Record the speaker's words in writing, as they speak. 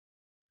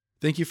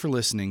Thank you for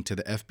listening to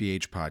the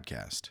FBH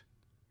podcast.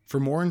 For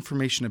more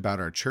information about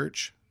our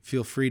church,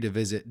 feel free to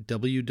visit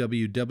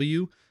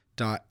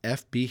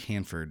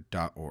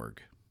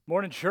www.fbhanford.org.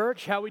 Morning,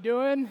 church. How we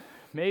doing?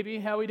 Maybe.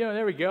 How we doing?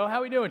 There we go.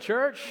 How we doing,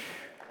 church?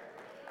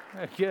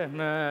 Good,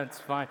 man. It's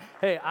fine.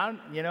 Hey, I'm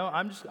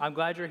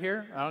glad you're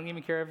here. I don't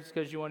even care if it's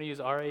because you want to use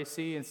RAC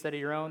instead of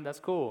your own.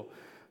 That's cool.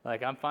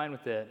 I'm fine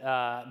with it.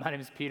 My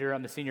name is Peter.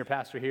 I'm the senior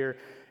pastor here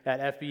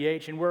at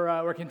FBH, and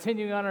we're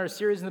continuing on our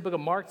series in the book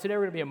of Mark today.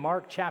 We're going to be in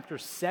Mark chapter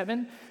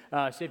 7.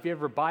 So if you have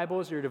your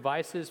Bibles or your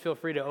devices, feel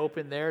free to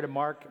open there to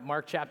Mark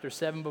chapter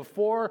 7.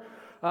 Before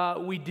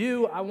we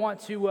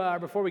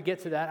get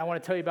to that, I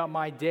want to tell you about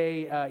my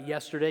day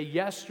yesterday.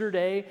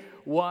 Yesterday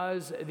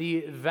was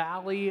the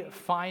Valley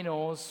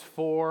Finals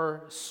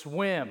for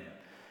swim,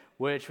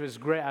 which was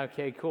great.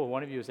 Okay, cool.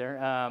 One of you was there.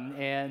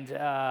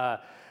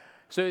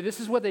 So this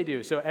is what they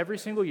do. So every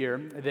single year,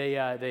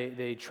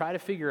 they try to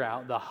figure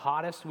out the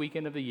hottest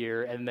weekend of the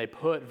year, and they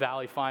put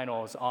Valley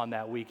Finals on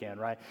that weekend,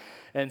 right?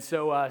 And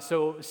so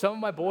some of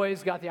my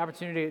boys got the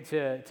opportunity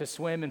to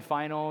swim in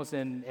finals,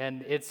 and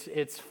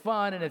it's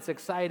fun and it's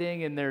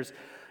exciting, and there's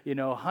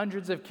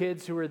hundreds of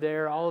kids who are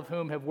there, all of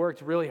whom have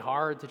worked really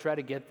hard to try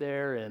to get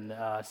there, and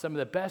some of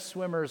the best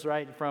swimmers,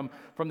 right, from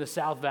the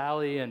South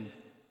Valley, and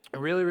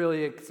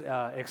really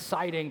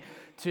exciting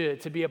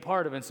to be a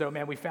part of. And so,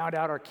 man, we found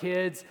out our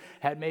kids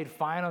had made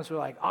finals. We're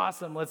like,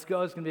 awesome, let's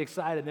go. It's going to be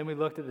exciting. And then we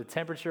looked at the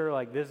temperature,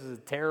 like, this is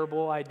a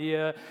terrible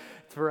idea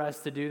for us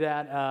to do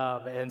that.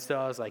 And so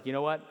I was like, you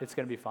know what? It's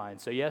going to be fine.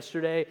 So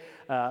yesterday,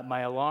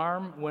 my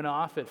alarm went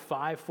off at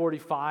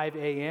 5:45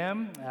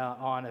 a.m.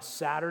 On a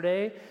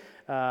Saturday.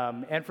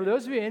 And for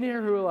those of you in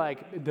here who are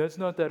like, that's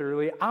not that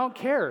early, I don't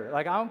care.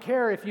 I don't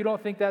care if you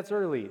don't think that's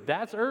early.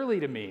 That's early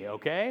to me,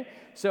 okay?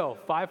 So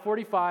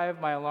 5:45,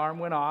 my alarm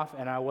went off,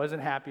 and I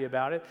wasn't happy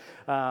about it.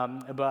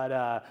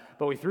 But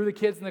we threw the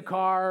kids in the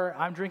car.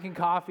 I'm drinking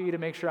coffee to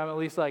make sure I'm at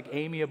least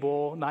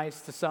amiable,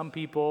 nice to some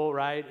people,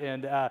 right?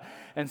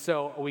 And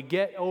so we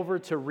get over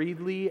to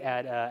Reedley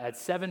at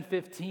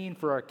 7:15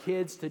 for our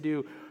kids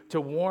to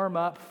warm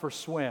up for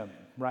swim,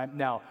 right?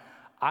 Now,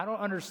 I don't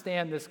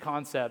understand this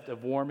concept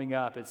of warming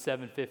up at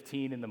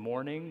 7:15 in the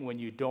morning when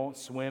you don't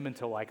swim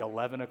until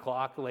 11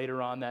 o'clock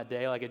later on that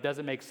day. It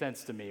doesn't make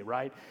sense to me,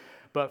 right?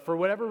 But for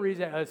whatever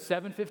reason, at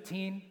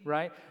 7:15,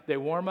 right, they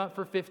warm up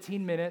for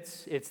 15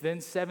 minutes. It's then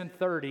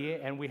 7:30,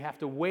 and we have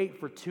to wait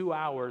for 2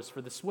 hours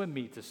for the swim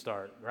meet to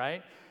start,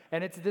 right?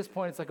 And at this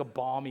point, it's a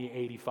balmy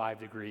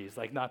 85 degrees,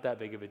 not that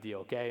big of a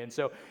deal, okay? And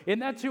so in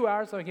that 2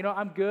 hours,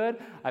 I'm good.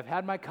 I've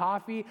had my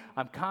coffee.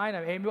 I'm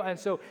amiable. And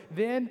so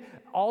then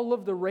all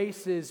of the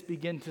races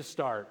begin to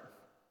start.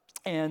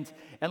 And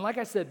like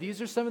I said,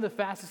 these are some of the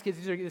fastest kids.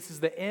 This is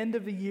the end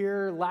of the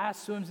year,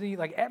 last swims.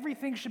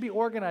 Everything should be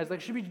organized.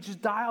 Should be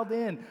just dialed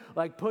in.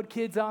 Put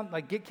kids on,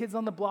 get kids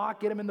on the block,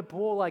 get them in the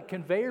pool,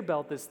 conveyor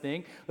belt this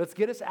thing. Let's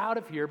get us out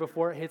of here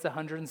before it hits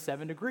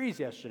 107 degrees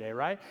yesterday,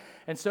 right?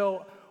 And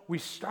so we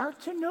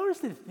start to notice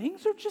that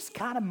things are just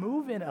kind of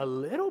moving a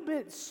little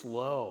bit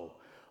slow.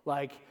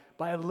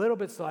 By a little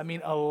bit slow, I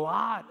mean a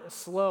lot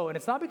slow. And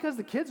it's not because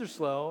the kids are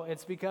slow.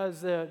 It's because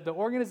the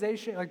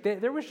organization,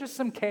 there was just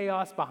some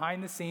chaos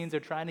behind the scenes. They're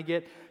trying to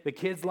get the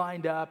kids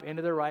lined up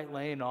into the right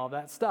lane and all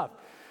that stuff.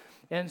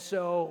 And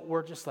so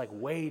we're just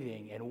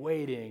waiting and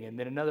waiting. And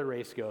then another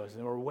race goes,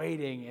 and we're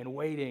waiting and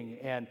waiting.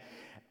 And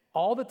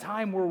all the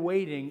time we're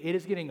waiting, it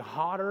is getting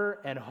hotter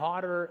and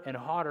hotter and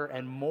hotter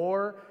and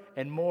more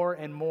and more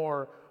and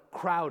more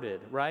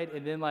crowded, right?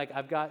 And then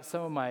I've got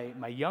some of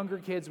my younger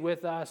kids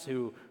with us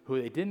who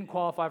they didn't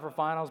qualify for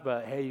finals,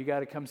 but hey, you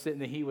got to come sit in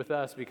the heat with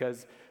us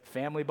because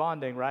family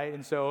bonding, right?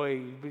 And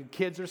so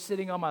kids are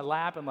sitting on my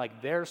lap, and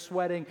they're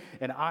sweating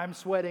and I'm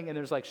sweating, and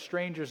there's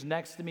strangers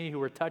next to me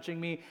who are touching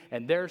me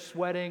and they're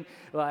sweating,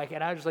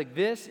 and I was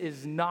this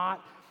is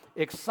not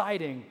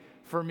exciting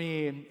for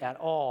me at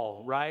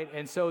all, right?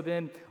 And so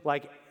then,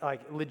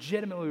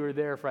 legitimately, we were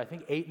there for, I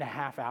think,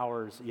 8.5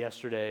 hours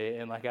yesterday.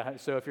 And,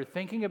 so if you're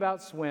thinking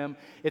about swim,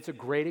 it's a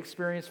great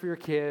experience for your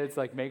kids.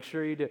 Make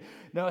sure you do.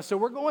 No, so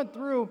we're going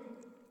through,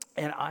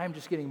 and I'm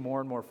just getting more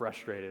and more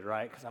frustrated,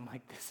 right? Because I'm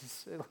this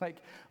is,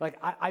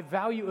 I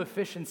value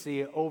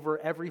efficiency over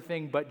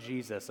everything but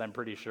Jesus, I'm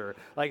pretty sure.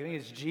 I think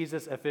it's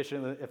Jesus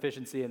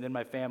efficiency, and then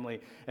my family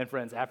and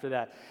friends after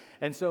that.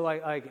 And so,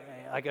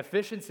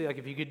 efficiency,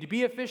 if you could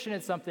be efficient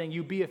at something,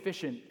 you be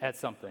efficient at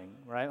something,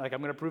 right? I'm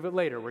going to prove it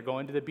later. We're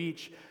going to the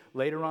beach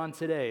later on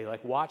today.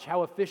 Watch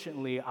how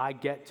efficiently I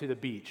get to the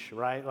beach,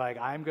 right?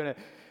 I'm going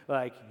to,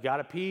 you got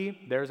to pee,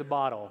 there's a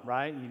bottle,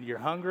 right? You're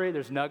hungry,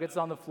 there's nuggets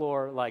on the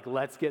floor,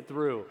 let's get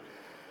through.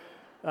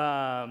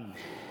 And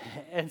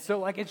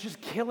so, it's just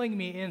killing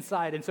me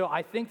inside. And so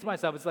I think to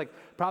myself, it's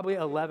probably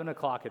 11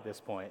 o'clock at this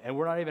point, and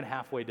we're not even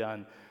halfway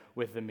done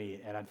with the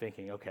meet. And I'm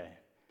thinking, okay,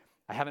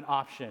 I have an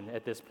option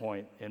at this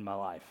point in my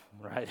life,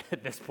 right?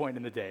 At this point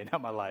in the day,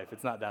 not my life,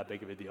 it's not that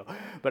big of a deal,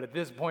 but at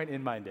this point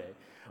in my day,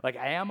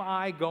 am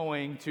I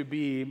going to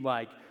be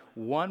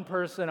one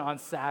person on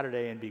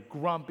Saturday and be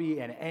grumpy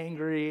and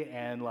angry,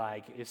 and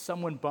like if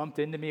someone bumped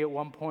into me at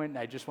one point and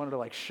I just wanted to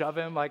like shove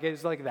him, like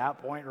it's like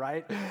that point,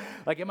 right?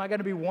 Like, am I going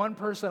to be one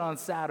person on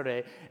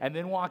Saturday and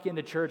then walk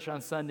into church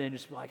on Sunday and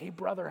just be like, hey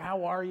brother,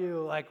 how are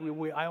you? Like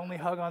I only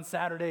hug on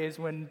Saturdays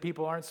when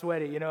people aren't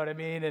sweaty, you know what I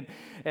mean?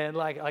 And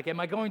like am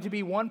I going to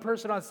be one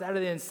person on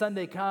Saturday and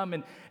Sunday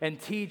come and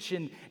teach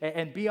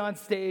and be on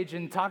stage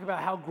and talk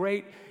about how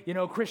great, you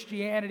know,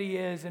 Christianity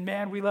is, and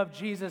man, we love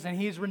Jesus and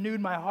he's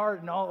renewed my heart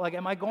and all? Like,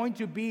 am I going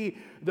to be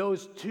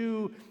those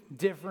two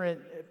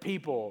different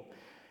people?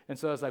 And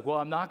so I was like, well,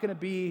 I'm not going to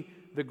be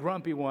the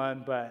grumpy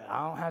one, but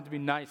I don't have to be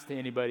nice to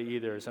anybody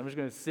either. So I'm just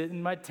going to sit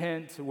in my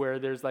tent where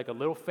there's like a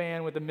little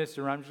fan with a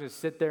mister. I'm just going to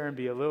sit there and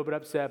be a little bit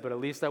upset, but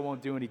at least I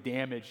won't do any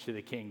damage to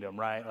the kingdom,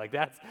 right? Like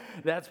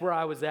that's where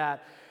I was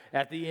at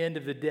the end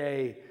of the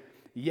day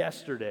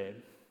yesterday.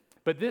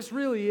 But this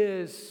really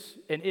is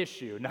an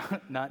issue,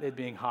 not it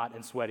being hot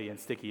and sweaty and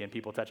sticky and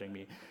people touching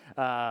me.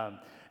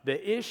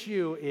 The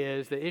issue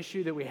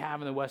that we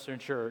have in the Western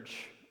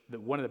church,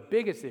 one of the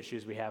biggest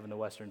issues we have in the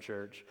Western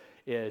church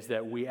is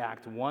that we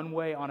act one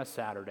way on a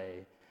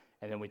Saturday,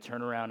 and then we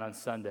turn around on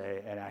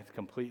Sunday and act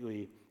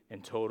completely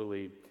and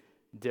totally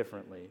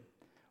differently,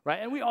 right?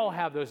 And we all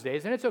have those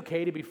days, and it's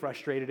okay to be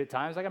frustrated at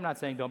times. Like, I'm not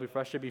saying don't be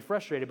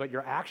frustrated, but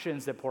your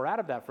actions that pour out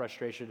of that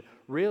frustration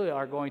really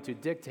are going to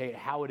dictate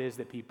how it is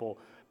that people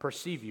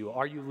perceive you.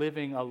 Are you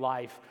living a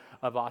life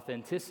of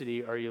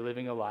authenticity, or are you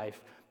living a life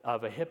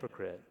of a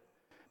hypocrite?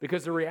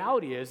 Because the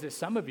reality is that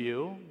some of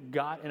you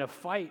got in a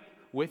fight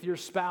with your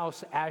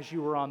spouse as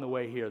you were on the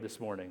way here this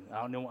morning. I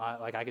don't know,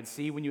 I can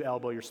see when you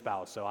elbow your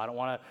spouse, so I don't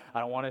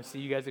want to see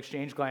you guys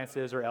exchange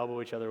glances or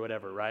elbow each other or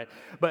whatever, right?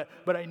 But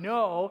I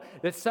know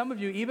that some of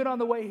you, even on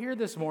the way here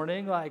this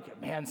morning, like,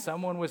 man,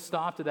 someone was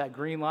stopped at that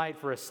green light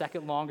for a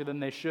second longer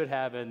than they should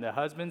have, and the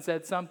husband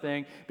said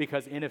something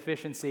because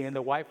inefficiency, and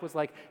the wife was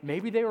like,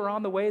 maybe they were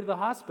on the way to the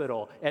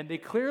hospital, and they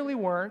clearly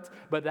weren't,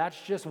 but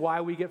that's just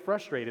why we get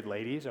frustrated,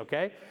 ladies,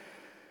 okay?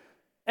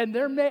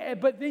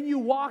 But then you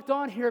walked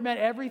on here, man,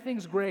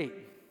 everything's great.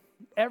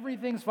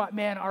 Everything's fine.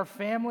 Man, our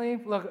family,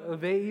 look,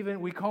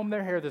 we combed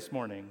their hair this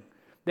morning.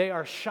 They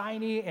are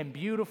shiny and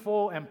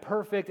beautiful and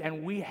perfect,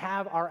 and we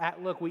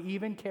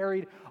even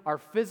carried our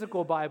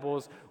physical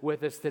Bibles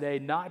with us today,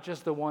 not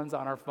just the ones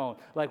on our phone.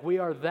 Like, we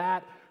are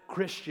that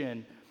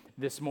Christian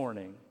this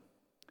morning.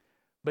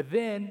 But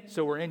then,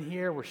 so we're in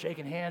here, we're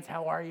shaking hands.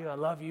 How are you? I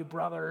love you,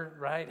 brother,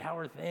 right? How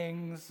are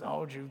things?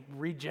 Oh, did you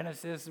read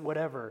Genesis?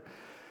 Whatever.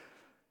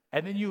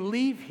 And then you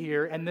leave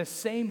here, and the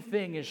same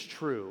thing is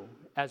true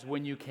as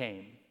when you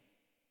came,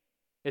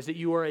 is that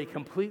you are a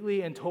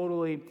completely and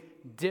totally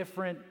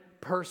different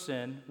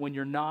person when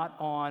you're not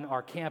on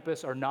our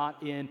campus or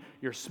not in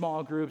your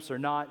small groups or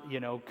not,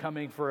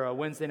 coming for a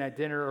Wednesday night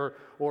dinner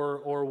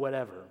or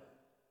whatever.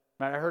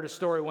 I heard a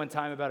story one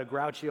time about a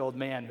grouchy old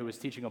man who was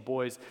teaching a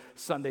boys'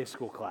 Sunday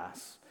school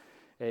class.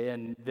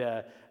 And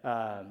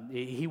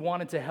he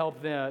wanted to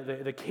help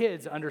the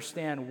kids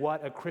understand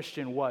what a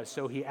Christian was.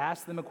 So he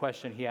asked them a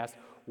question. He asked,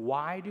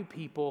 why do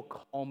people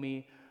call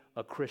me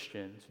a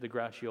Christian? So the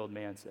grouchy old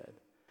man said.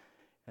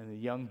 And the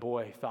young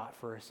boy thought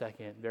for a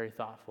second, very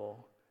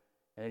thoughtful.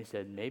 And he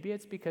said, maybe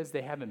it's because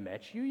they haven't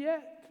met you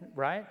yet,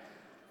 right?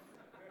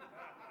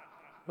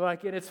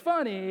 And it's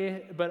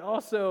funny, but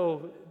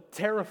also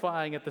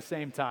terrifying at the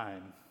same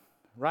time.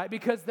 Right?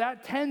 Because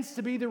that tends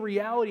to be the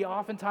reality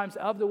oftentimes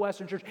of the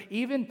Western church.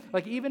 Even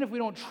if we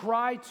don't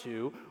try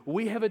to,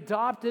 we have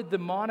adopted the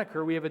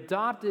moniker, we have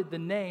adopted the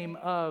name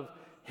of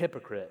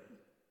hypocrite.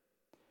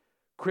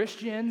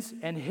 Christians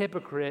and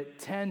hypocrite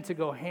tend to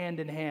go hand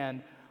in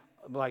hand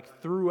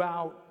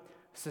throughout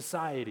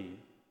society.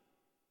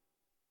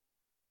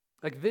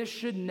 This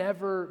should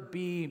never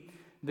be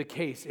the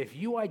case. If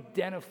you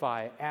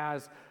identify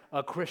as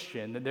a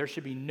Christian, then there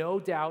should be no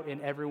doubt in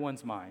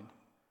everyone's mind,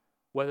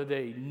 whether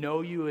they know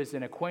you as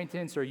an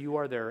acquaintance or you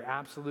are their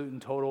absolute and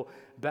total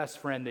best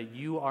friend, that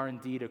you are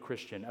indeed a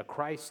Christian, a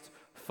Christ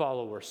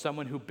follower,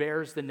 someone who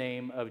bears the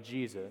name of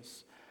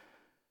Jesus.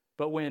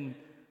 But when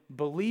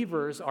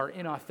believers are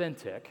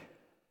inauthentic,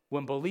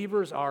 when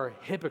believers are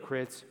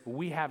hypocrites,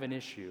 we have an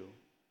issue,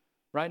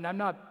 right? And I'm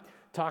not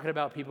talking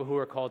about people who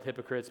are called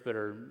hypocrites but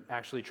are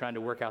actually trying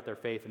to work out their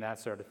faith and that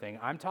sort of thing.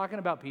 I'm talking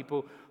about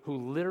people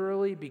who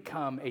literally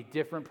become a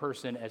different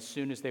person as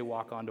soon as they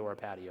walk onto our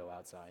patio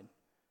outside,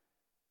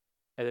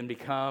 and then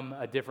become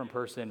a different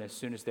person as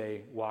soon as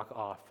they walk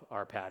off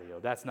our patio.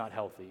 That's not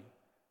healthy.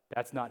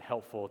 That's not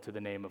helpful to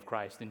the name of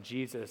Christ. And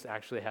Jesus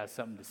actually has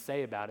something to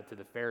say about it to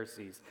the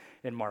Pharisees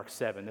in Mark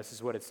 7. This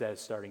is what it says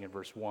starting in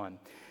verse 1.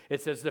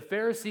 It says, the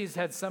Pharisees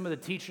and some of the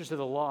teachers of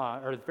the law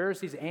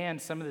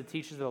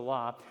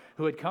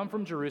who had come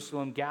from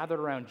Jerusalem gathered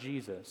around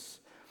Jesus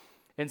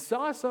and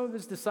saw some of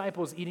his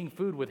disciples eating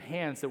food with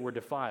hands that were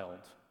defiled.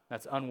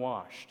 That's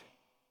unwashed.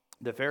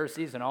 The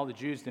Pharisees and all the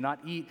Jews do not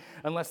eat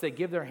unless they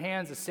give their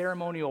hands a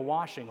ceremonial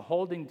washing,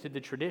 holding to the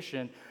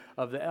tradition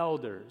of the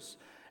elders.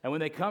 And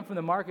when they come from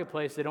the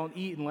marketplace, they don't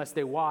eat unless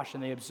they wash,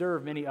 and they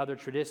observe many other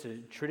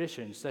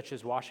traditions, such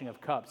as washing of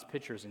cups,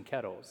 pitchers, and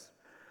kettles.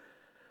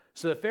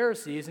 So the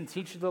Pharisees and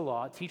teachers of the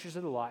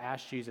law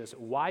asked Jesus,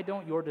 "Why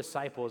don't your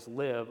disciples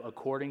live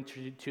according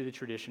to the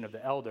tradition of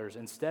the elders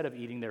instead of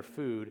eating their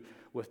food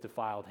with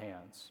defiled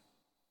hands?"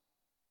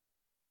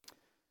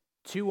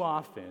 Too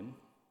often,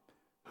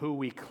 who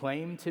we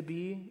claim to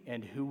be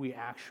and who we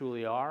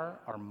actually are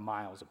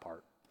miles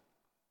apart.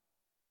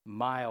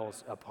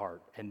 Miles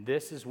apart. And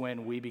this is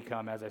when we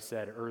become, as I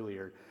said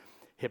earlier,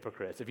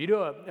 hypocrites. If you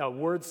do a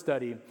word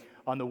study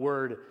on the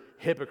word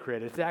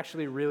hypocrite, it's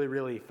actually really,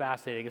 really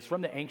fascinating. It's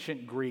from the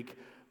ancient Greek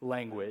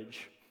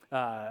language.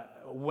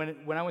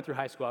 When I went through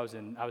high school, I was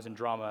in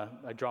drama,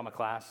 a drama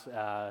class.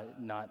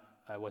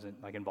 I wasn't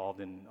involved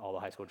in all the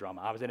high school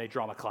drama. I was in a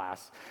drama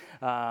class,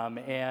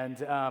 and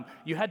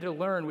we had to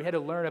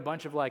learn a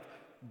bunch of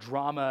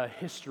drama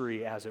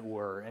history, as it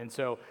were. And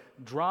so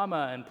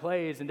drama and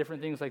plays and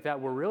different things like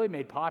that were really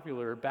made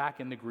popular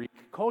back in the Greek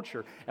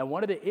culture. And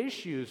one of the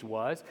issues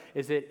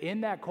is that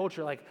in that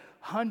culture,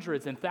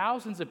 hundreds and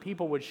thousands of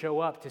people would show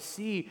up to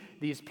see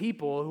these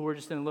people who were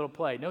just in a little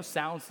play. No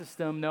sound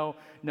system, no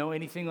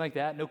anything like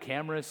that, no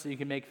cameras so you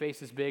can make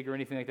faces big or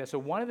anything like that. So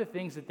one of the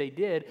things that they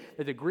did,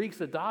 that the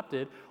Greeks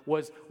adopted,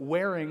 was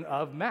wearing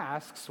of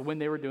masks when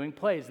they were doing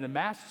plays. And the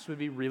masks would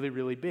be really,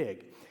 really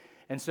big.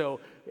 And so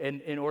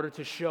in order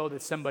to show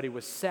that somebody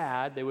was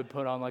sad, they would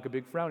put on a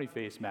big frowny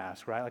face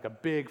mask, right? Like a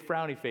big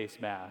frowny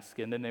face mask.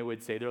 And then they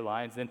would say their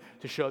lines. Then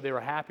to show they were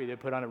happy, they'd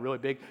put on a really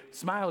big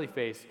smiley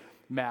face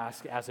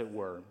mask, as it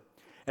were.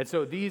 And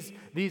so these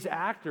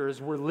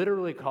actors were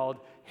literally called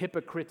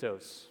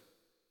hypocritos.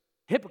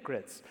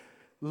 Hypocrites.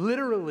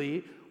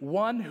 Literally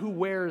one who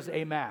wears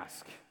a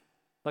mask.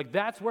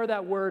 That's where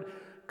that word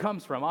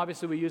comes from.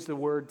 Obviously, we use the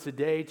word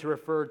today to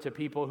refer to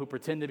people who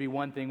pretend to be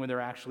one thing when they're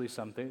actually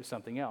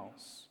something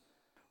else,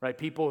 right?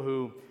 People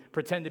who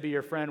pretend to be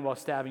your friend while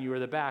stabbing you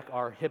in the back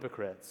are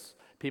hypocrites.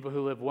 People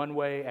who live one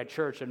way at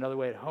church and another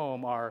way at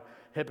home are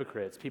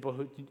hypocrites.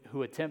 People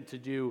who attempt to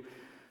do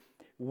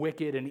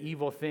wicked and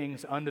evil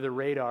things under the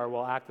radar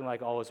while acting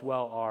like all is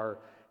well are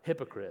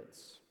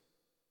hypocrites.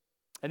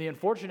 And the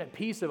unfortunate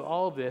piece of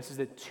all of this is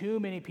that too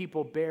many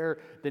people bear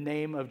the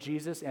name of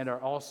Jesus and are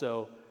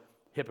also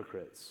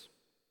hypocrites.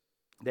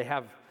 They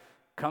have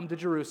come to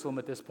Jerusalem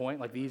at this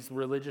point, like these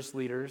religious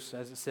leaders,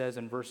 as it says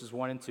in verses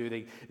 1 and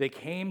 2. They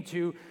came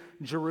to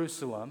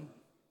Jerusalem,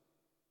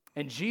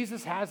 and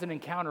Jesus has an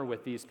encounter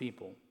with these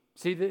people.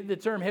 See, the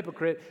term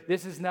hypocrite,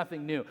 this is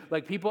nothing new.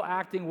 People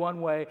acting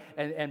one way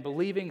and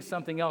believing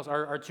something else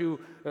are too,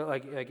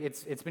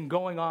 it's been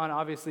going on,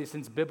 obviously,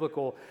 since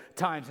biblical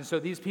times. And so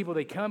these people,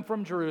 they come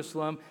from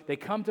Jerusalem, they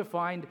come to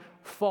find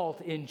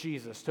fault in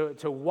Jesus,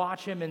 to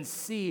watch him and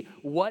see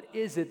what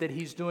is it that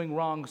he's doing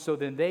wrong, so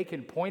then they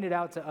can point it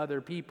out to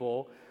other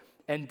people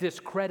and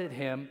discredit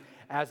him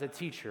as a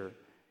teacher.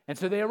 And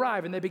so they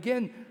arrive and they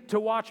begin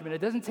to watch him, and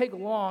it doesn't take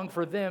long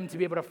for them to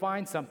be able to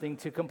find something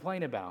to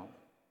complain about.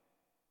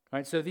 All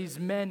right, so these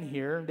men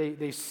here,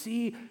 they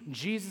see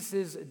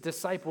Jesus'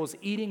 disciples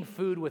eating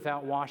food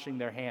without washing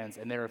their hands,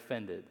 and they're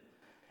offended.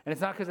 And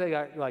it's not because they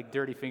got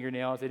dirty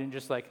fingernails. They didn't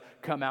just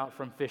come out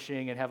from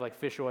fishing and have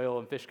fish oil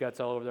and fish guts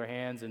all over their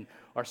hands and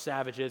are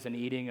savages and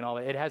eating and all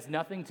that. It has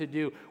nothing to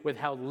do with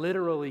how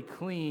literally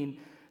clean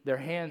their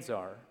hands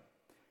are.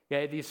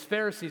 Okay, these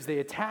Pharisees, they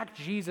attack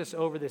Jesus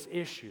over this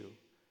issue.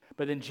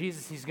 But then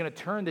Jesus, he's going to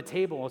turn the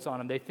tables on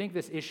them. They think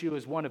this issue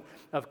is one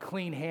of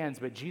clean hands,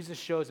 but Jesus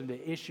shows them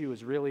the issue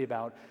is really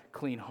about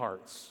clean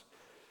hearts.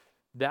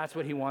 That's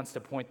what he wants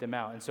to point them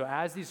out. And so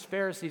as these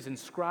Pharisees and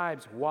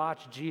scribes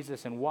watch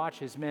Jesus and watch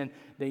his men,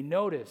 they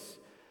notice,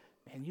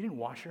 man, you didn't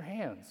wash your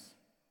hands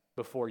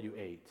before you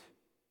ate.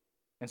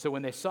 And so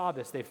when they saw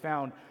this, they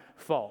found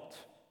fault.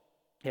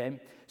 Okay?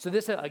 So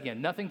this,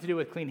 again, nothing to do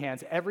with clean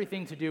hands,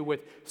 everything to do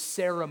with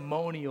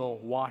ceremonial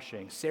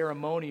washing,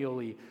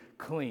 ceremonially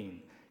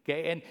clean.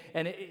 Okay,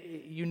 and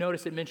you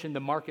notice it mentioned the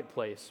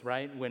marketplace,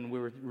 right? When we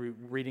were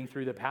reading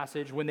through the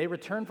passage. When they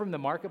returned from the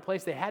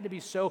marketplace, they had to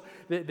be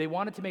they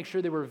wanted to make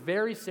sure they were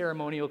very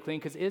ceremonial clean,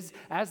 because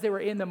as they were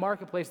in the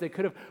marketplace, they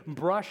could have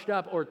brushed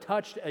up or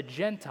touched a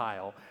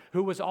Gentile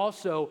who was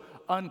also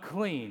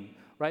unclean,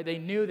 right? They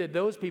knew that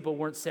those people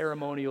weren't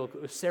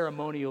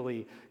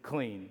ceremonially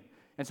clean.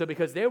 And so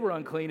because they were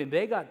unclean and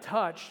they got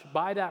touched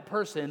by that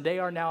person, they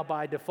are now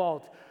by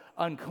default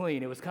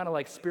unclean. It was kind of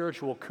like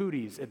spiritual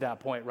cooties at that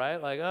point,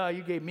 right? Oh,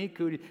 you gave me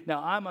cooties.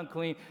 Now I'm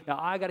unclean. Now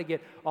I got to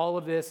get all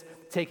of this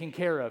taken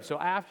care of. So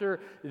after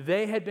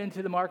they had been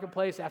to the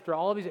marketplace, after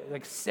all of these,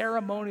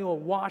 ceremonial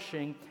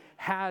washing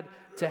had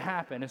to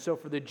happen. And so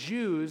for the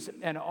Jews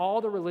and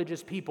all the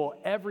religious people,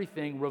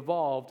 everything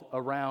revolved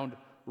around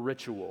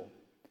ritual.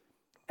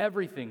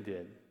 Everything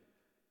did.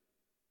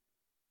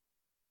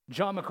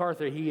 John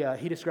MacArthur,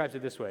 he describes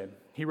it this way.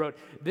 He wrote,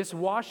 "This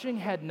washing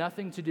had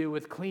nothing to do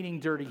with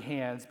cleaning dirty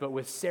hands, but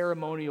with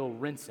ceremonial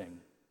rinsing.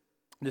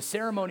 The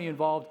ceremony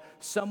involved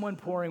someone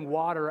pouring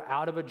water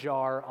out of a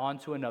jar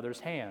onto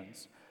another's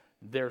hands,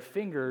 their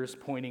fingers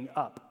pointing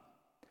up.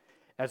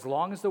 As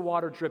long as the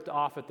water dripped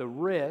off at the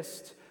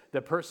wrist,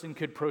 the person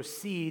could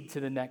proceed to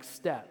the next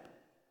step.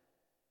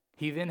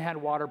 He then had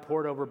water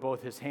poured over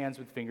both his hands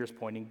with fingers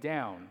pointing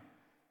down.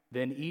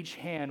 Then each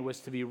hand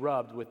was to be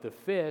rubbed with the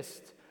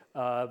fist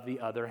of the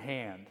other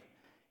hand.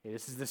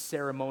 This is the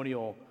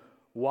ceremonial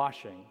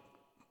washing.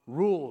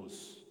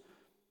 Rules.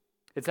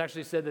 It's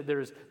actually said that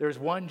there's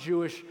one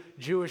Jewish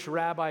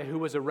rabbi who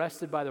was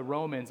arrested by the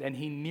Romans, and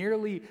he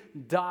nearly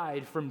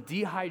died from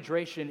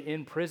dehydration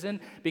in prison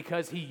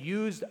because he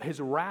used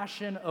his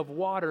ration of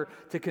water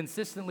to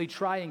consistently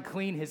try and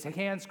clean his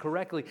hands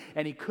correctly,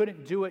 and he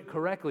couldn't do it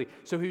correctly.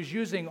 So he was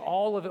using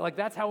all of it. Like,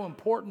 that's how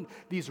important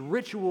these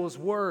rituals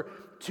were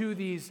to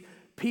these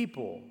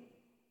people.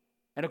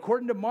 And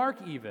according to Mark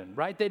even,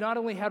 right, they not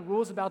only had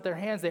rules about their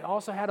hands, they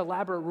also had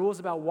elaborate rules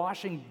about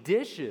washing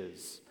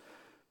dishes.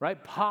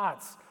 Right?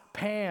 Pots,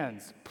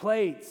 pans,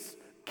 plates,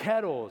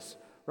 kettles,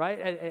 right?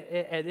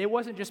 And it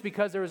wasn't just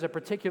because there was a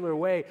particular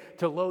way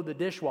to load the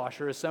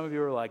dishwasher, as some of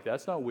you are like,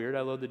 that's not weird. I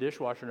load the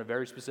dishwasher in a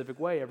very specific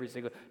way every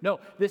single. No,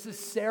 this is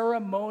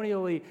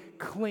ceremonially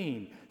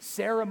clean.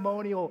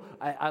 Ceremonial.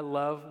 I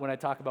love when I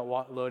talk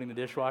about loading the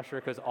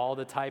dishwasher because all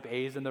the type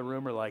A's in the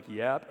room are like,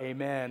 yep,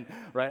 amen,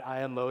 right?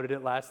 I unloaded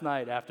it last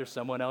night after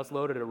someone else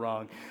loaded it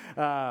wrong.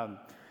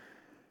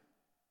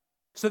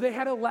 So they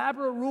had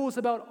elaborate rules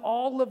about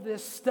all of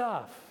this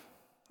stuff.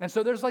 And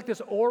so there's like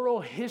this oral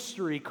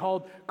history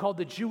called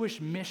the Jewish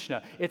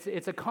Mishnah.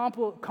 It's a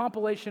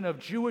compilation of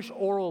Jewish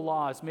oral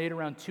laws made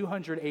around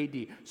 200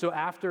 AD, so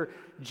after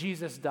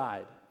Jesus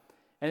died.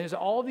 And there's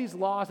all these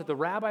laws that the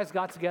rabbis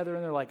got together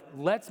and they're like,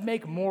 let's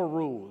make more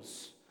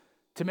rules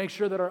to make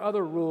sure that our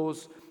other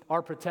rules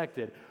are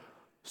protected.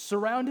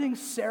 Surrounding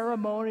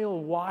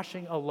ceremonial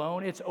washing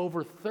alone, it's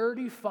over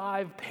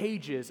 35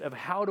 pages of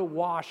how to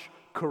wash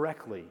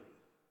correctly.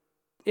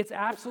 It's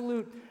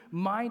absolute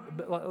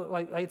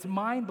it's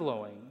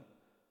mind-blowing.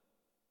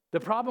 The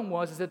problem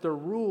was that the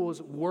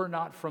rules were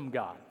not from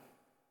God.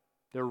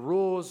 The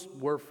rules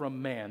were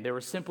from man. They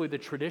were simply the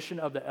tradition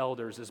of the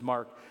elders, as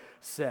Mark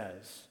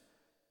says.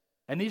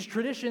 And these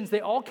traditions, they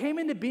all came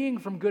into being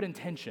from good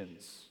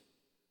intentions.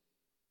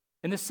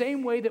 In the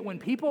same way that when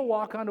people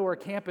walk onto our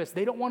campus,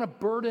 they don't want to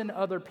burden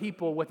other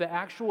people with the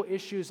actual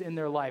issues in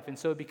their life. And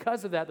so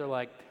because of that, they're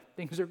like,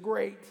 things are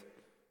great,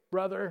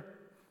 brother.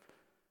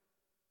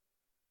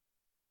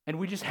 And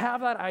we just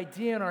have that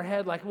idea in our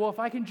head, like, well, if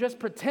I can just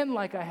pretend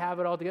like I have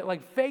it all together,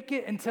 like fake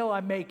it until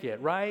I make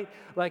it, right?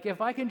 Like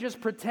if I can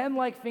just pretend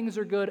like things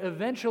are good,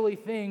 eventually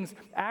things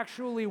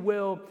actually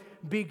will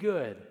be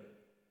good.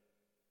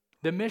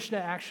 The Mishnah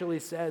actually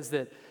says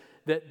that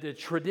the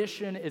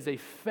tradition is a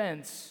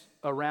fence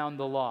around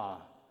the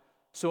law.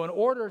 So in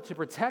order to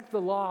protect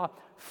the law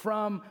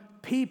from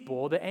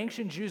people, the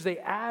ancient Jews, they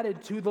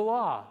added to the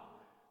law.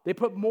 They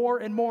put more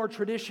and more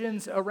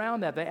traditions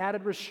around that. They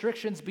added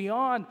restrictions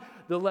beyond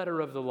the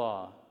letter of the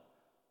law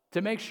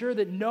to make sure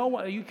that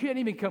you can't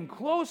even come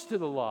close to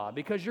the law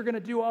because you're going to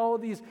do all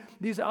of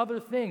these other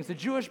things. The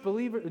Jewish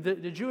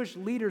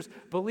leaders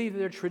believed that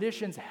their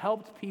traditions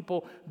helped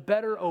people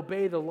better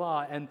obey the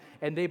law, and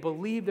they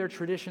believed their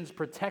traditions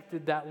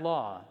protected that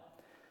law.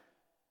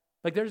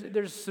 Like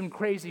there's some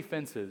crazy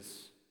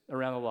fences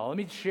around the law. Let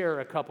me share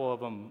a couple of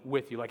them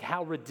with you, like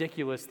how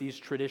ridiculous these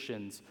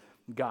traditions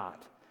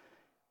got.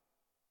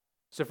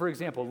 So, for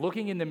example,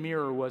 looking in the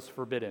mirror was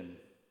forbidden,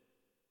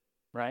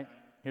 right?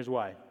 Here's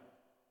why.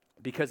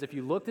 Because if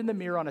you looked in the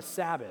mirror on a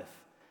Sabbath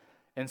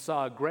and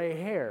saw a gray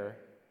hair,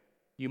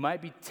 you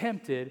might be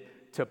tempted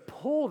to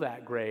pull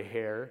that gray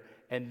hair,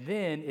 and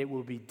then it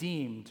will be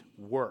deemed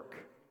work,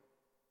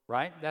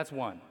 right? That's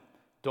one.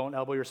 Don't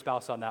elbow your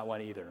spouse on that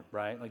one either,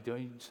 right? Like,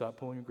 don't you stop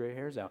pulling your gray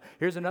hairs out.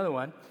 Here's another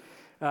one.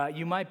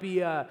 You might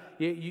be,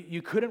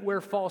 you couldn't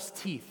wear false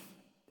teeth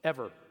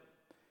ever.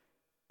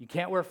 You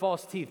can't wear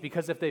false teeth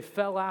because if they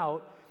fell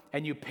out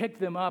and you picked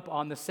them up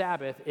on the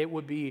Sabbath, it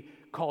would be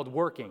called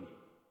working,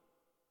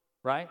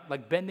 right?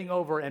 Like bending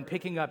over and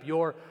picking up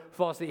your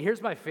false teeth. Here's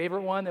my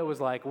favorite one that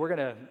was like, we're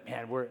gonna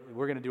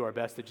do our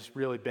best to just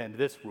really bend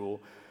this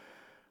rule,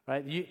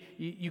 right?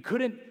 You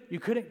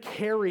couldn't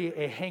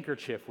carry a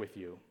handkerchief with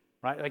you,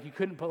 right? Like you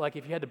couldn't put, like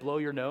if you had to blow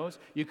your nose,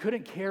 you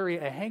couldn't carry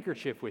a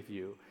handkerchief with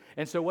you.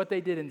 And so what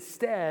they did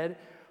instead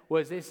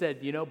was they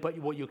said, but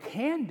what you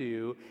can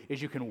do is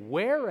you can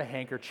wear a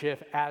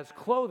handkerchief as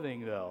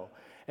clothing, though.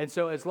 And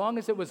so as long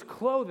as it was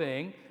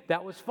clothing,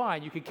 that was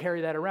fine. You could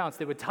carry that around. So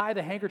they would tie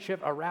the handkerchief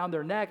around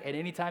their neck, and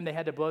anytime they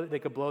had to blow, they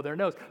could blow their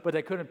nose. But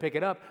they couldn't pick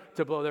it up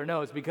to blow their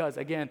nose because,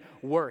 again,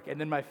 work. And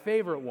then my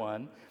favorite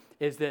one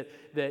is that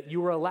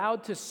you were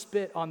allowed to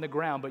spit on the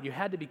ground, but you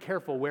had to be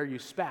careful where you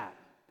spat.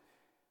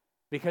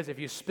 Because if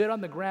you spit on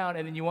the ground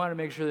and then you wanted to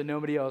make sure that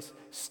nobody else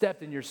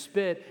stepped in your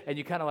spit and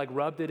you kind of like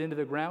rubbed it into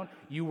the ground,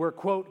 you were,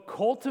 quote,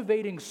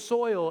 cultivating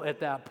soil at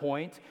that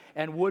point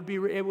and it would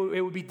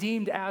be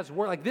deemed as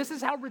work. Like this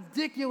is how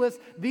ridiculous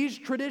these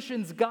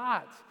traditions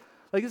got.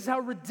 Like this is how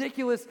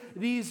ridiculous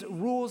these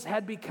rules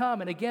had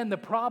become. And again, the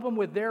problem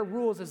with their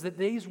rules is that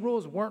these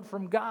rules weren't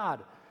from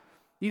God.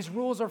 These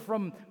rules are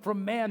from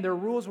man. Their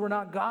rules were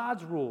not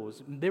God's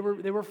rules. They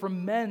were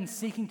from men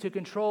seeking to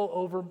control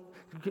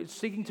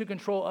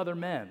other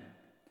men.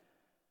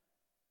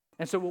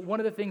 And so one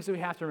of the things that we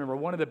have to remember,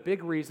 one of the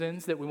big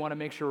reasons that we want to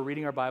make sure we're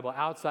reading our Bible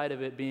outside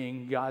of it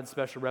being God's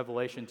special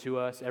revelation to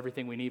us,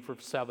 everything we need for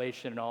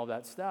salvation and all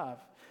that stuff,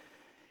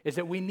 is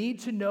that we need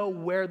to know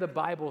where the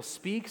Bible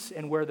speaks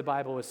and where the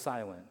Bible is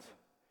silent.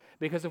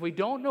 Because if we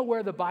don't know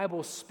where the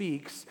Bible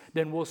speaks,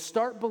 then we'll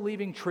start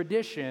believing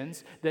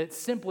traditions that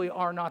simply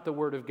are not the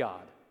Word of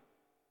God.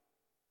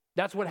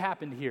 That's what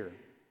happened here.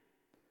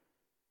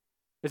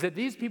 Is that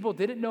these people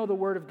didn't know the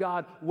Word of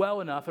God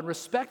well enough and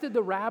respected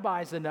the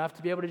rabbis enough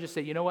to be able to just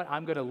say, you know what,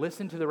 I'm going to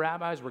listen to the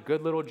rabbis. We're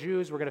good little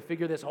Jews. We're going to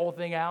figure this whole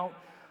thing out,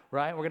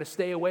 right? We're going to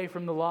stay away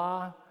from the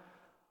law.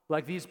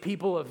 Like these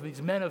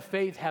men of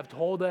faith have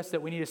told us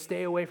that we need to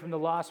stay away from the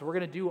law, so we're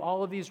going to do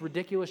all of these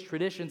ridiculous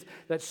traditions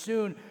that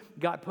soon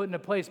got put into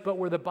place. But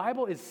where the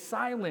Bible is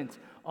silent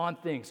on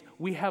things,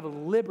 we have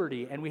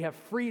liberty and we have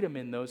freedom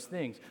in those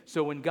things.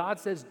 So when God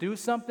says do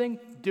something,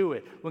 do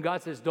it. When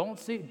God says don't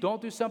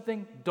do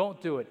something,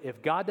 don't do it.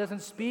 If God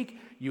doesn't speak,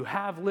 you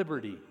have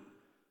liberty.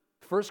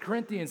 1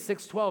 Corinthians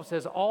 6:12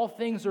 says, all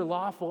things are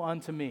lawful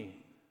unto me.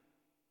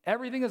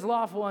 Everything is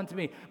lawful unto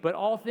me, but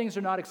all things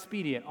are not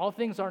expedient. All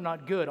things are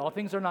not good. All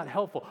things are not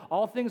helpful.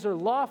 All things are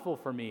lawful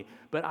for me,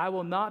 but I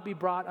will not be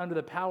brought under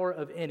the power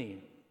of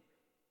any.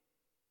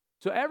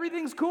 So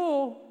everything's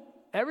cool.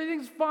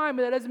 Everything's fine,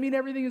 but that doesn't mean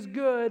everything is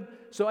good.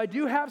 So I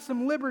do have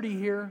some liberty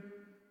here,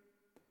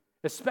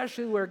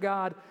 especially where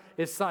God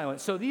is silent.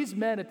 So these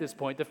men at this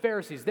point, the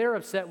Pharisees, they're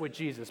upset with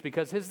Jesus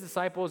because his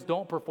disciples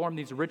don't perform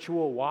these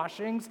ritual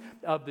washings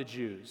of the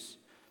Jews.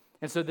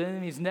 And so then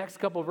in these next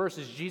couple of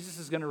verses, Jesus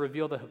is going to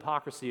reveal the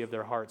hypocrisy of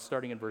their hearts,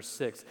 starting in verse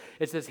 6.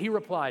 It says, he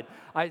replied,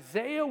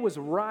 Isaiah was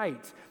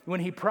right when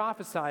he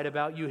prophesied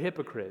about you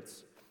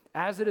hypocrites.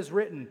 As it is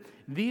written,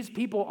 these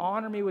people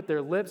honor me with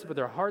their lips, but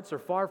their hearts are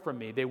far from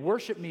me. They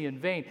worship me in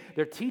vain.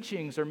 Their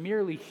teachings are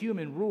merely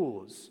human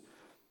rules.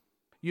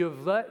 You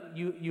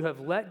have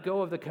let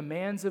go of the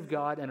commands of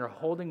God and are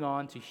holding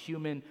on to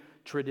human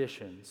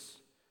traditions.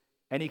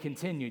 And he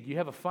continued, you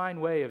have a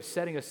fine way of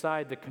setting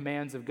aside the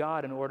commands of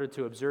God in order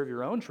to observe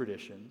your own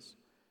traditions.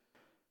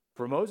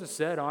 For Moses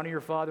said, honor your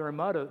father and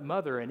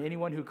mother, and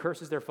anyone who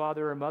curses their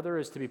father or mother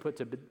is to be put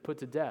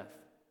to death.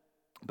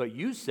 But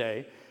you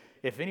say,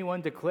 if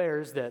anyone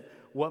declares that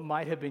what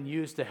might have been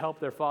used to help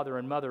their father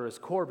and mother is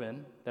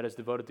Corban, that is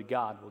devoted to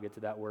God, we'll get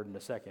to that word in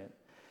a second,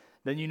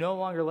 then you no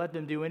longer let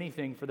them do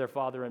anything for their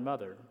father and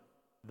mother.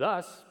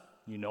 Thus,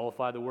 you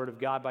nullify the word of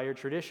God by your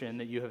tradition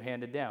that you have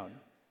handed down.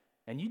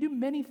 And you do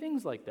many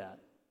things like that.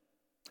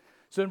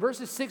 So in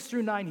verses 6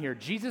 through 9 here,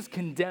 Jesus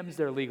condemns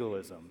their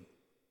legalism.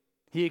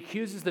 He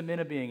accuses the men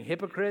of being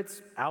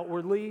hypocrites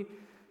outwardly.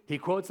 He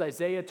quotes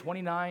Isaiah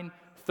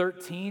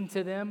 29:13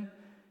 to them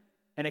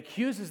and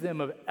accuses them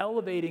of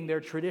elevating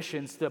their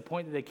traditions to the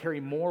point that they carry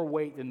more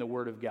weight than the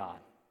Word of God.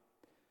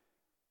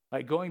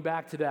 Like going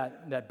back to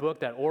that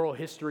book, that oral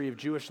history of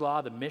Jewish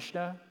law, the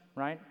Mishnah,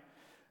 right?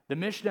 The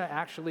Mishnah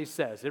actually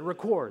says,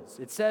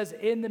 it says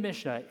in the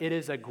Mishnah, it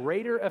is a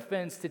greater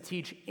offense to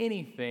teach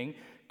anything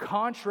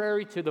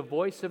contrary to the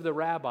voice of the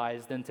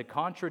rabbis than to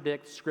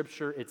contradict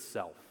Scripture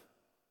itself.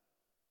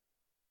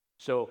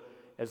 So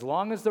as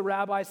long as the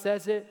rabbi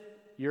says it,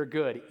 you're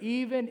good,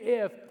 even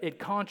if it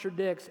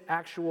contradicts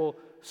actual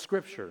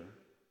Scripture.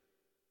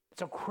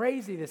 So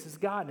crazy this has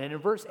gotten. And in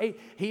verse 8,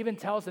 he even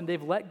tells them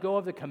they've let go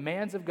of the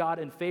commands of God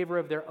in favor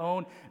of their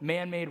own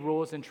man-made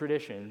rules and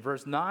tradition. In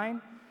verse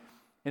 9,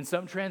 in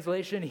some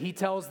translation, he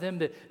tells them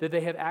that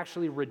they have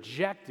actually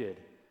rejected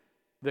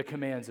the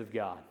commands of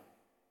God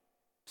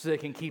so they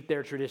can keep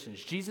their traditions.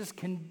 Jesus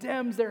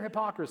condemns their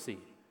hypocrisy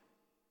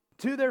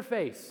to their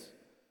face,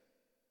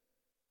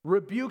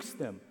 rebukes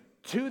them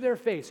to their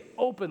face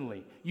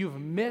openly.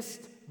 You've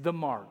missed the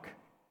mark.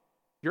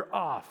 You're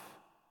off.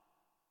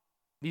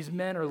 These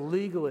men are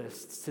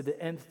legalists to the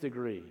nth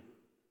degree.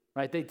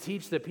 Right? They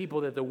teach the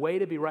people that the way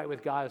to be right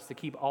with God is to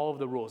keep all of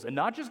the rules. And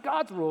not just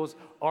God's rules,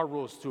 our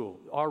rules too.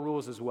 Our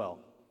rules as well.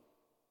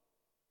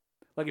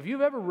 Like if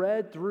you've ever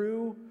read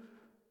through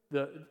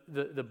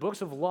the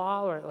books of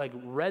law or like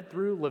read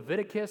through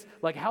Leviticus,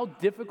 like how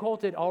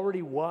difficult it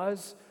already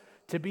was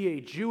to be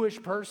a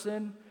Jewish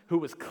person who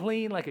was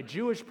clean, like a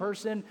Jewish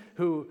person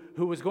who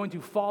was going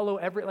to follow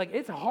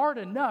it's hard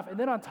enough. And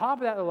then on top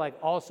of that, they're like,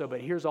 also,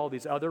 but here's all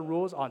these other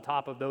rules on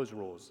top of those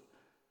rules.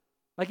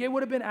 Like it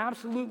would have been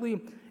absolutely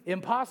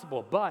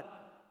impossible, but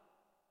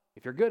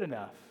if you're good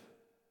enough,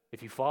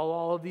 if you follow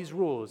all of these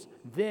rules,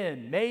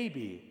 then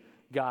maybe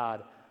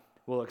God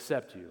will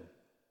accept you.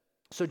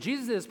 So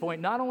Jesus at this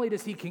point, not only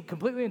does he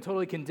completely and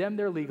totally condemn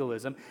their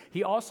legalism,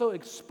 he also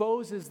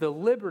exposes the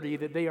liberty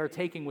that they are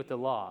taking with the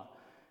law.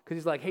 Because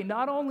he's like, hey,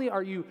 not only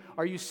are you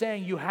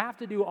saying you have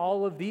to do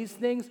all of these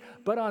things,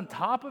 but on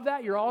top of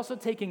that, you're also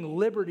taking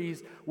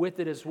liberties with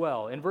it as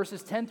well. In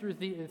verses 10 through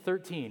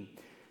 13,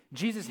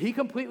 Jesus, he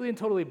completely and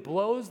totally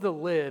blows the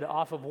lid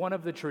off of one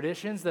of the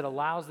traditions that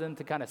allows them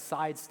to kind of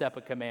sidestep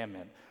a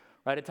commandment.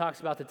 Right? It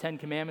talks about the 10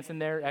 commandments in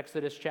there,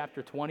 Exodus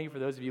chapter 20, for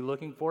those of you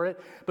looking for it.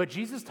 But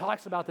Jesus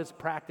talks about this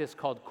practice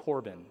called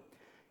Corban.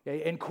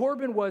 Okay? And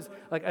Corban was,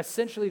 like,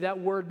 essentially that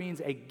word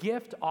means a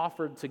gift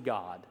offered to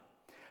God.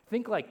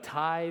 think like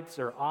tithes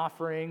or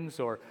offerings,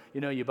 or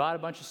you bought a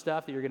bunch of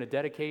stuff that you're going to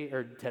dedicate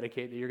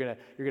that you're going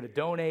to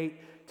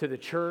donate to the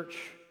church,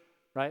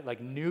 right? Like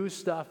new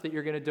stuff that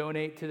you're going to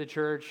donate to the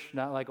church,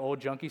 not like old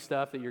junky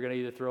stuff that you're going to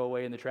either throw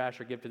away in the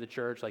trash or give to the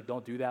church. Like,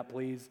 don't do that,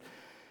 please.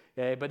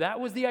 Okay, but that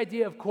was the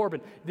idea of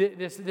Corban.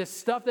 This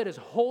stuff that is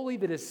holy,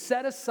 that is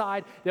set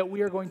aside, that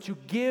we are going to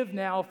give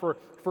now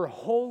for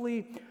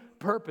holy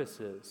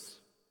purposes.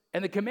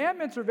 And the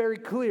commandments are very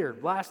clear,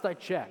 last I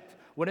checked,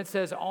 when it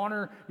says,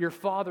 honor your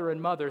father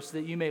and mother so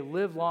that you may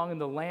live long in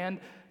the land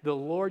the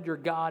Lord your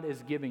God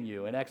is giving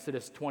you, in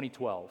Exodus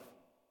 20:12.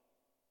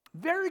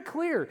 Very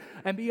clear.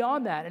 And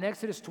beyond that, in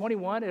Exodus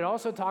 21, it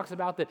also talks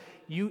about that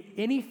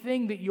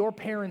anything that your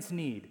parents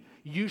need,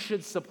 you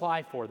should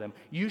supply for them.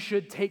 You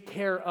should take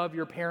care of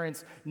your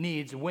parents'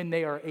 needs when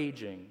they are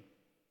aging.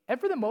 And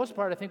for the most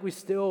part, I think we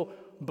still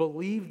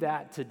believe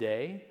that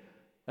today.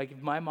 Like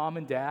if my mom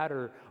and dad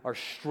are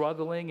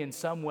struggling in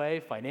some way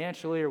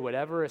financially or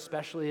whatever,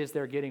 especially as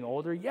they're getting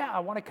older, yeah,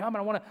 I want to come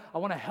and I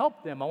want to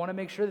help them. I want to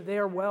make sure that they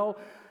are well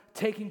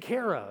taken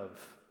care of.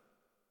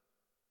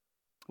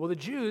 Well, the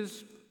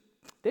Jews,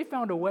 they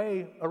found a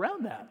way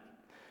around that.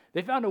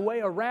 They found a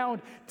way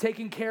around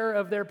taking care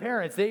of their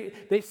parents.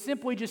 They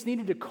simply just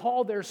needed to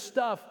call their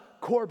stuff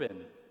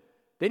Corban.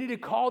 They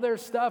needed to call their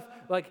stuff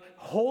like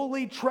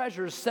holy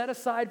treasures set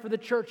aside for the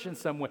church in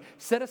some way,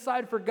 set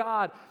aside for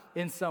God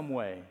in some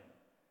way.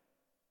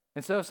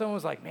 And so if someone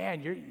was like,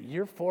 man,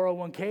 your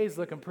 401k is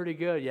looking pretty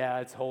good. Yeah,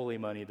 it's holy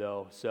money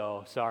though,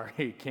 so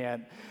sorry,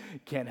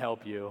 can't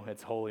help you.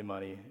 It's holy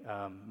money.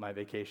 My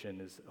vacation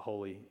is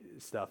holy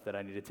stuff that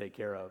I need to take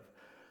care of.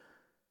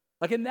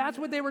 And that's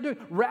what they were doing.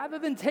 Rather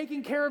than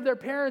taking care of their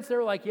parents, they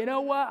were like, you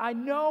know what? I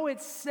know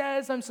it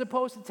says I'm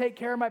supposed to take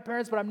care of my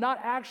parents, but I'm not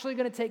actually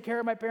going to take care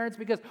of my parents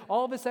because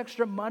all this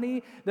extra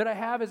money that I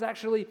have is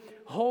actually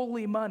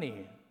holy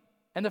money.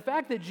 And the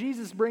fact that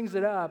Jesus brings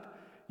it up,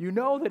 you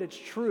know that it's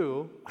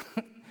true,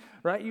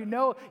 right? You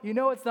know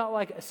it's not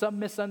like some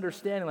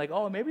misunderstanding, like,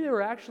 oh, maybe they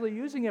were actually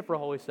using it for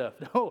holy stuff.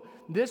 No,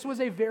 this was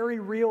a very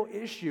real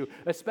issue,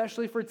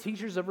 especially for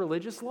teachers of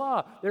religious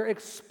law. They're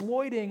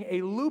exploiting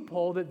a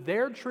loophole that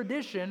their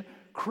tradition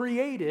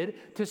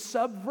created to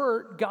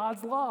subvert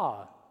God's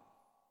law.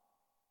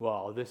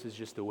 Well, this is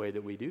just the way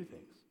that we do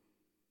things.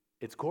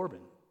 It's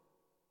Corban.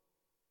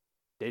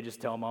 They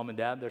just tell mom and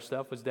dad their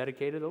stuff was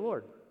dedicated to the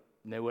Lord,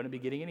 and they wouldn't be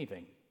getting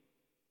anything.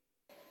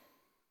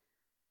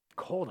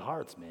 Cold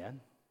hearts,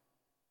 man.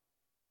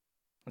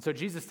 And so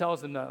Jesus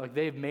tells them that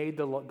they've made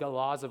the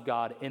laws of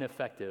God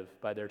ineffective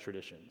by their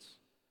traditions.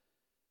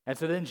 And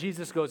so then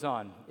Jesus goes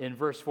on in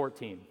verse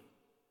 14.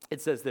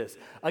 It says this,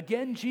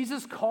 again,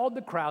 Jesus called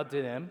the crowd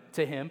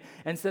to him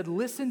and said,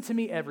 listen to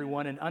me,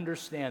 everyone, and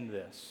understand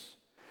this.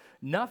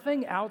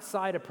 Nothing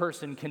outside a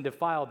person can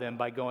defile them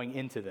by going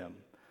into them.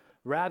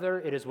 Rather,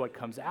 it is what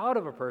comes out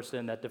of a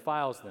person that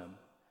defiles them.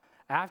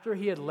 After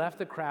he had left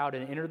the crowd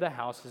and entered the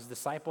house, his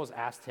disciples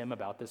asked him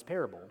about this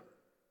parable.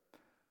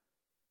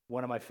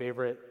 One of my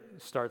favorite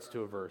starts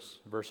to a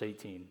verse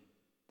 18.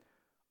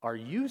 Are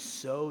you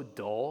so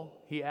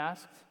dull? He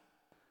asked.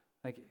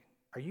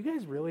 Are you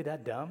guys really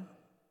that dumb?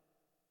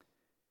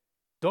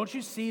 Don't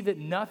you see that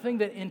nothing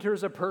that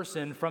enters a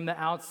person from the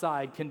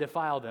outside can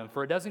defile them?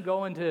 For it doesn't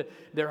go into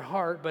their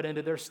heart, but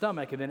into their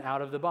stomach and then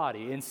out of the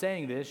body. In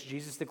saying this,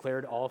 Jesus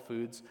declared all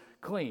foods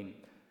clean.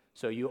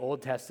 So you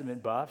Old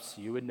Testament buffs,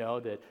 you would know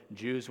that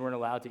Jews weren't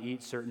allowed to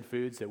eat certain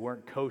foods that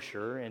weren't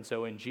kosher. And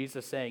so in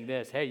Jesus saying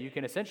this, hey, you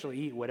can essentially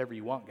eat whatever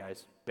you want,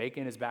 guys.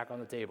 Bacon is back on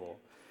the table.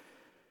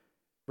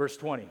 Verse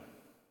 20,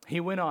 he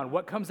went on,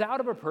 what comes out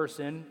of a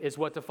person is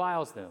what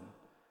defiles them.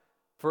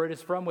 For it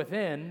is from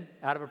within,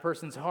 out of a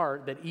person's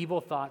heart, that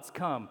evil thoughts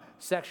come.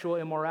 Sexual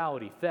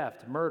immorality,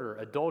 theft, murder,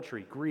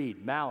 adultery,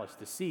 greed, malice,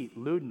 deceit,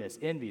 lewdness,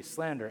 envy,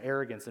 slander,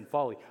 arrogance, and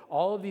folly.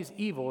 All of these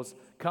evils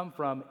come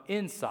from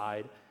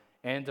inside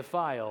and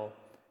defile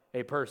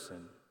a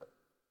person.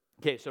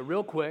 Okay, so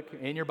real quick,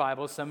 in your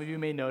Bible, some of you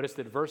may notice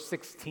that verse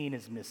 16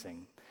 is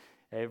missing.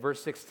 Okay,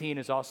 verse 16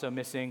 is also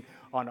missing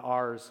on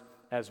ours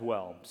as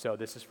well. So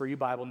this is for you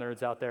Bible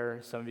nerds out there.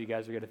 Some of you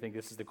guys are going to think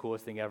this is the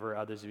coolest thing ever.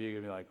 Others of you are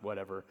going to be like,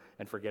 whatever,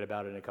 and forget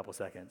about it in a couple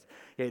seconds.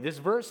 Okay, this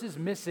verse is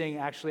missing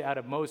actually out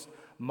of most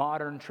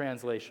modern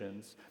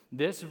translations.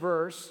 This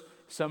verse,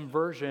 some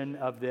version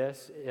of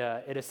this,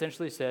 it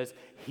essentially says,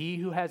 he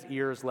who has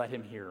ears, let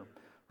him hear,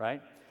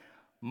 right?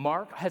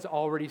 Mark has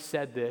already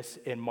said this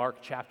in Mark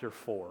chapter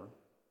 4.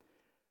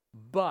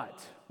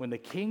 But when the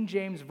King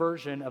James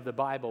Version of the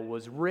Bible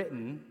was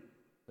written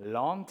a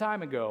long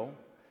time ago,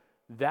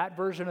 that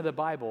version of the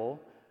Bible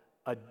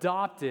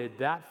adopted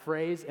that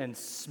phrase and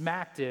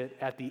smacked it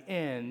at the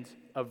end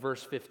of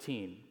verse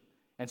 15.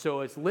 And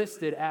so it's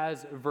listed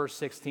as verse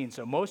 16.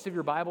 So most of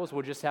your Bibles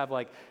will just have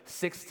like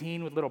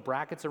 16 with little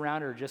brackets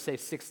around it, or just say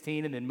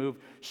 16 and then move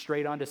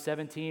straight on to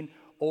 17,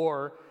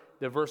 or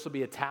the verse will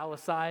be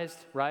italicized,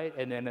 right?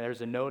 And then there's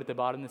a note at the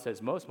bottom that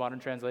says, most modern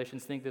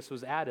translations think this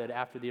was added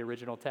after the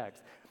original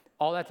text.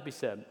 All that to be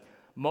said,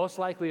 Most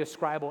likely a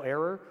scribal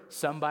error.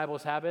 Some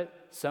Bibles have it,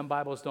 some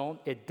Bibles don't.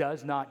 It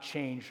does not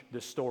change the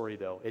story,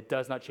 though. It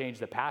does not change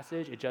the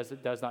passage. It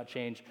does not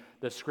change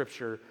the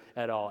scripture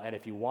at all. And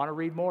if you want to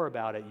read more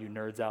about it, you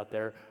nerds out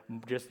there,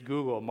 just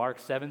Google Mark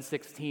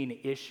 7:16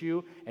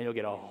 issue, and you'll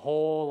get a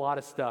whole lot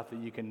of stuff that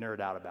you can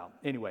nerd out about.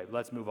 Anyway,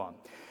 let's move on.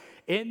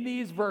 In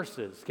these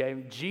verses,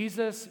 okay,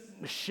 Jesus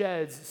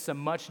sheds some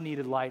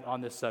much-needed light on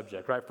this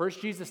subject, right?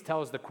 First, Jesus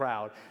tells the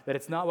crowd that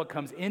it's not what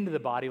comes into the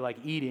body, like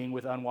eating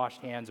with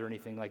unwashed hands or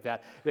anything like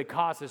that, that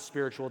causes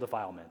spiritual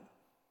defilement.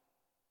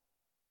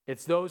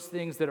 It's those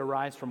things that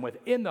arise from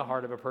within the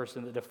heart of a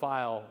person that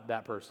defile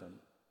that person.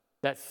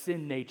 That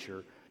sin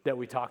nature that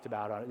we talk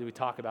about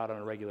on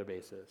a regular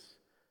basis.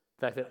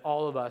 The fact that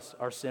all of us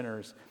are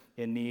sinners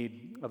in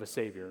need of a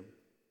Savior.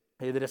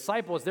 Hey, the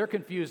disciples, they're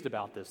confused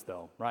about this,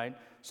 though, right?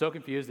 So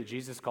confused that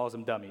Jesus calls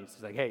them dummies.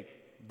 He's like, hey,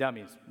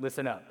 dummies,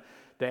 listen up.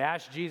 They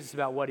ask Jesus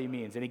about what he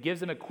means, and he gives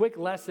them a quick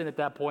lesson at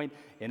that point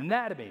in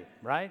anatomy,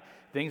 right?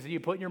 Things that you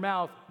put in your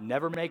mouth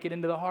never make it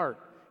into the heart.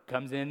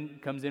 Comes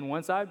in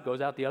one side,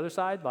 goes out the other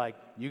side. Like,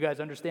 you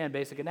guys understand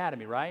basic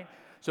anatomy, right?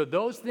 So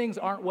those things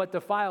aren't what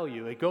defile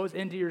you. It goes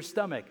into your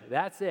stomach.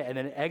 That's it, and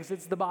then it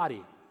exits the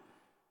body.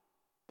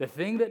 The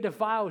thing that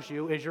defiles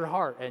you is your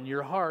heart, and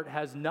your heart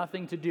has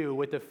nothing to do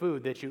with the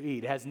food that you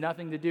eat. It has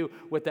nothing to do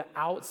with the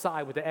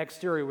outside, with the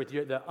exterior, with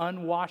the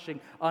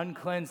unwashing,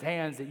 uncleansed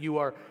hands that you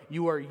are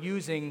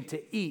using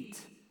to eat.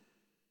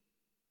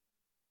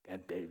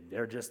 And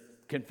they're just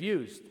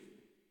confused.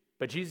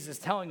 But Jesus is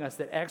telling us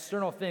that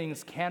external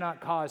things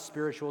cannot cause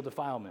spiritual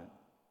defilement.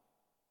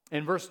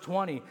 In verse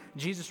 20,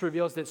 Jesus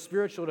reveals that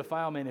spiritual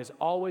defilement is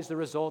always the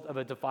result of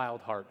a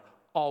defiled heart.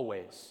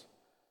 Always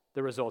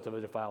the result of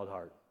a defiled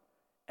heart.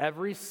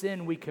 Every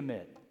sin we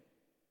commit,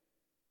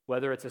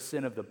 whether it's a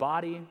sin of the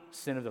body,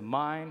 sin of the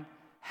mind,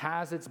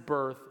 has its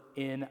birth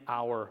in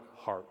our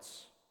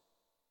hearts.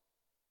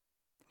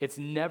 It's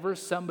never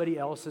somebody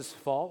else's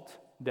fault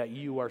that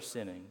you are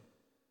sinning.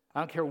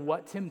 I don't care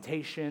what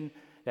temptation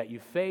that you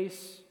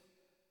face.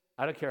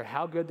 I don't care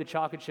how good the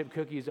chocolate chip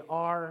cookies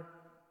are.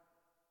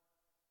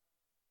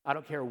 I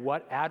don't care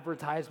what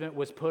advertisement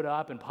was put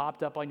up and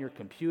popped up on your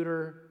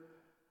computer.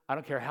 I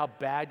don't care how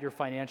bad your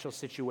financial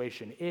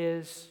situation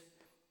is.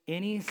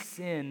 Any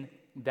sin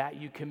that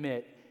you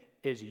commit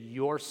is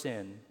your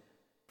sin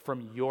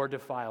from your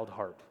defiled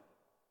heart.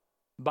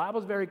 The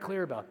Bible's very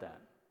clear about that.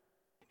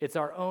 It's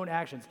our own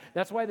actions.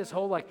 That's why this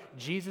whole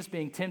Jesus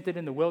being tempted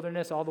in the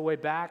wilderness all the way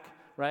back,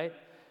 right?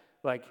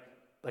 Like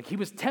he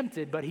was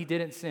tempted, but he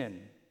didn't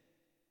sin.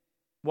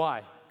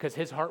 Why? Because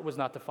his heart was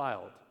not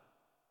defiled.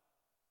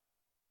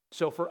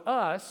 So for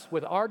us,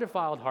 with our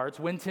defiled hearts,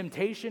 when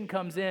temptation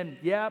comes in,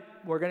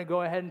 we're going to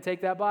go ahead and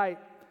take that bite.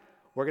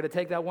 We're going to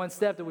take that one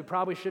step that we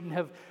probably shouldn't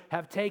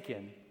have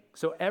taken.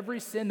 So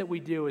every sin that we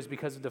do is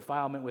because of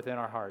defilement within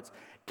our hearts.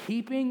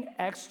 Keeping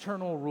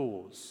external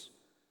rules.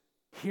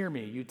 Hear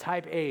me, you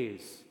type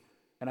A's,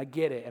 and I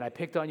get it, and I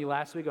picked on you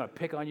last week, I'm going to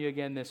pick on you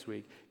again this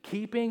week.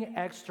 Keeping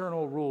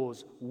external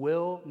rules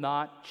will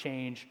not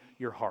change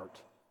your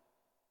heart.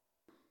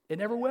 It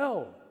never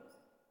will.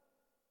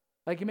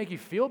 It can make you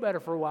feel better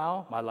for a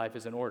while. My life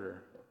is in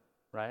order,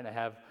 right?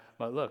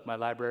 My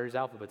library is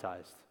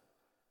alphabetized.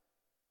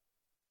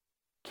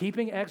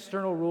 Keeping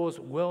external rules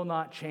will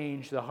not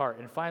change the heart.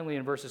 And finally,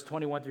 in verses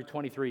 21 through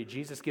 23,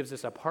 Jesus gives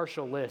us a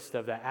partial list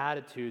of the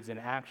attitudes and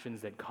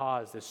actions that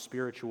cause this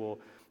spiritual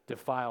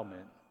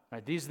defilement.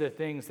 Right? These are the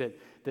things that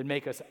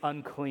make us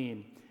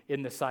unclean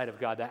in the sight of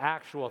God, the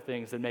actual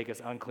things that make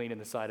us unclean in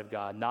the sight of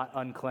God, not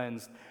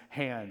uncleansed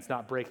hands,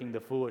 not breaking the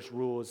foolish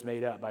rules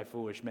made up by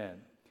foolish men.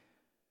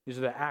 These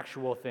are the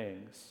actual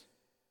things.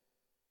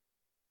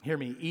 Hear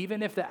me,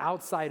 even if the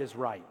outside is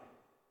right,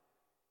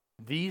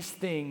 these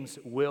things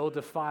will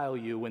defile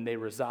you when they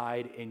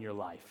reside in your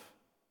life.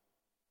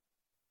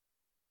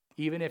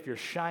 Even if you're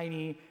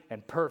shiny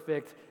and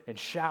perfect and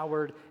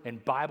showered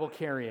and Bible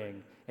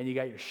carrying, and you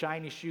got your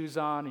shiny shoes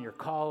on and your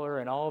collar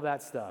and all of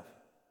that stuff,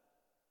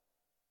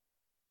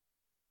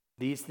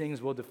 these things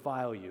will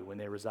defile you when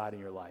they reside in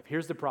your life.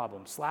 Here's the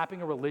problem.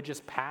 Slapping a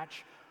religious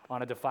patch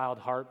on a defiled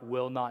heart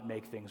will not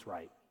make things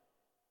right.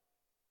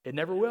 It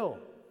never will.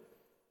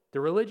 The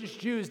religious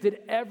Jews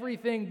did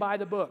everything by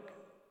the book.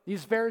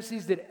 These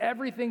Pharisees did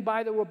everything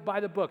by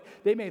the book.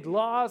 They made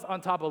laws on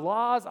top of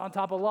laws on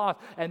top of laws,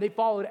 and they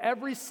followed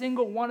every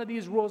single one of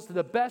these rules to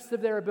the best of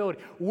their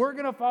ability. We're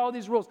going to follow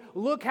these rules.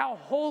 Look how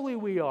holy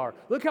we are.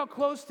 Look how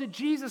close to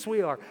Jesus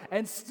we are.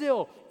 And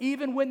still,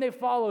 even when they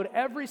followed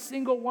every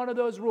single one of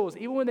those rules,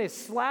 even when they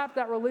slapped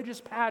that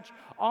religious patch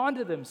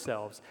onto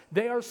themselves,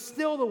 they are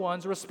still the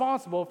ones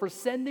responsible for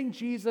sending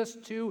Jesus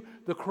to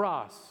the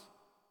cross.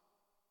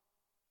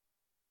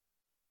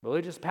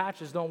 Religious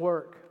patches don't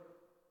work.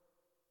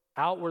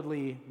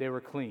 Outwardly, they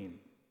were clean.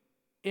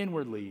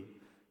 Inwardly,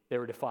 they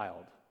were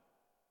defiled.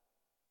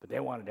 But they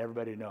wanted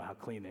everybody to know how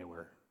clean they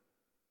were.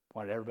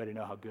 Wanted everybody to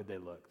know how good they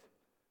looked.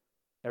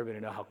 Everybody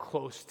to know how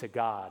close to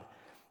God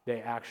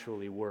they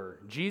actually were.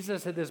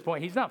 Jesus, at this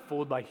point, he's not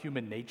fooled by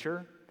human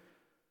nature.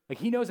 Like,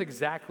 he knows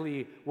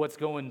exactly what's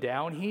going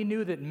down. He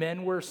knew that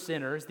men were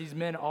sinners. These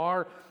men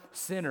are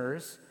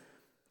sinners,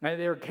 and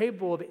they're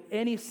capable of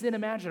any sin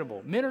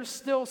imaginable. Men are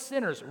still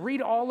sinners.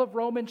 Read all of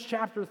Romans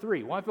chapter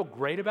 3. Want to feel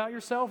great about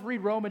yourself?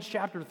 Read Romans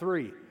chapter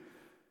 3.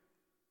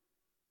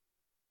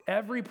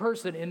 Every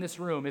person in this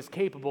room is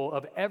capable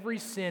of every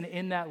sin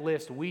in that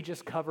list we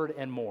just covered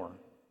and more.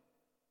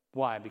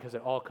 Why? Because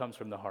it all comes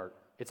from the heart.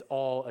 It's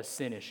all a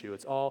sin issue.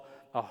 It's all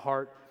a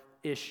heart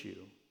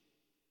issue.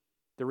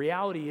 The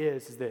reality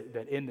is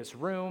that in this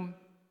room,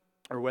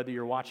 or whether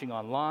you're watching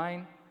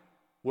online,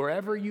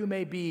 wherever you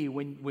may be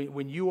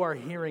when you are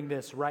hearing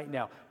this right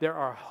now, there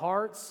are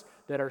hearts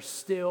that are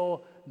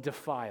still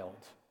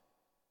defiled,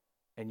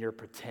 and you're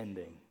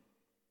pretending.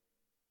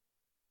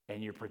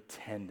 And you're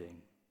pretending.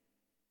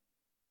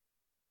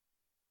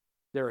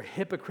 There are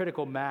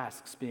hypocritical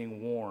masks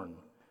being worn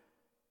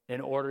in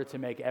order to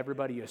make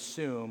everybody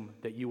assume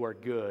that you are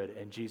good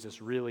and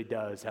Jesus really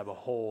does have a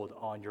hold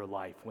on your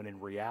life, when in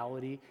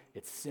reality,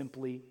 it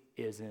simply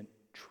isn't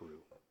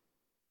true.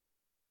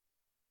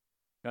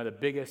 Now, the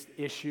biggest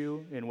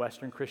issue in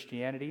Western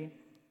Christianity,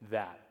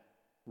 that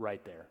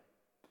right there.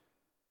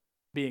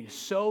 Being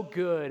so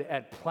good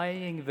at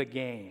playing the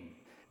game,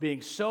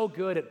 being so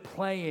good at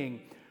playing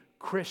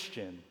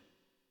Christian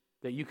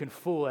that you can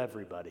fool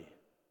everybody.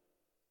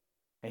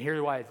 And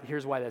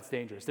here's why that's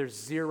dangerous. There's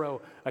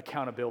zero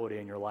accountability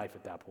in your life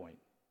at that point.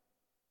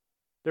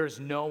 There's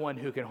no one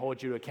who can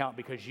hold you to account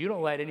because you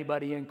don't let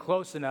anybody in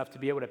close enough to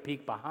be able to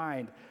peek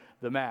behind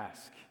the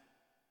mask.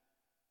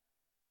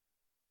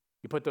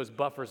 You put those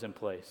buffers in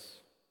place.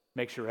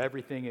 Make sure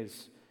everything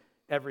is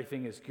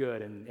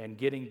good, and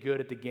getting good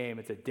at the game,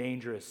 it's a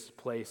dangerous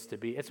place to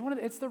be. It's one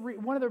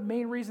of the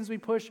main reasons we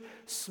push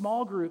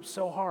small groups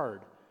so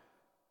hard.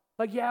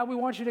 Like, yeah, we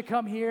want you to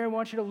come here, we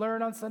want you to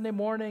learn on Sunday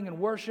morning and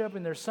worship,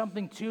 and there's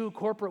something to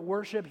corporate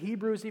worship.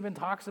 Hebrews even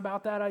talks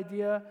about that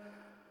idea.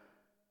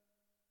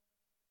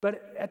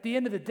 But at the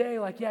end of the day,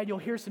 like, yeah, you'll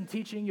hear some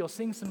teaching, you'll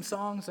sing some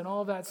songs and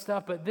all of that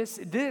stuff, but this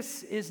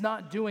is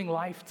not doing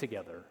life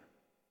together.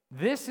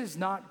 This is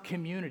not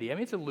community. I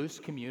mean, it's a loose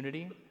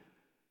community.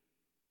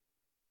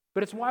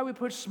 But it's why we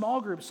push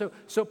small groups,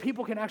 so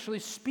people can actually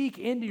speak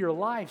into your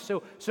life,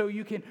 so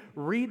you can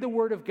read the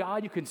Word of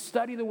God, you can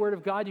study the Word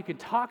of God, you can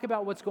talk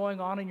about what's going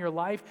on in your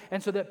life,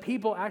 and so that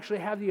people actually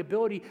have the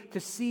ability to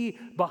see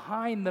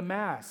behind the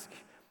mask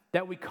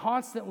that we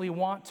constantly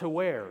want to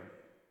wear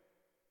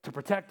to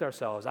protect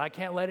ourselves. I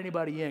can't let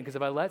anybody in, because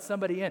if I let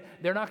somebody in,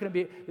 they're not going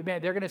to be,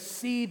 man, they're going to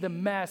see the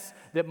mess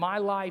that my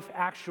life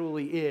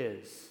actually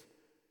is.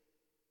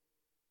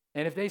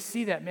 And if they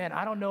see that, man,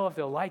 I don't know if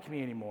they'll like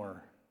me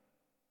anymore.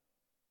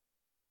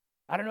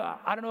 I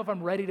don't know if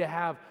I'm ready to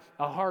have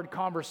a hard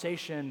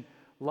conversation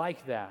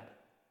like that.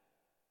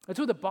 That's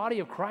what the body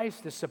of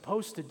Christ is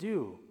supposed to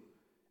do.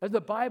 That's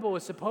what the Bible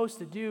is supposed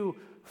to do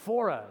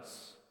for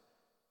us.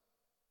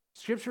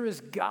 Scripture is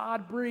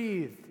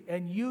God-breathed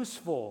and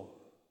useful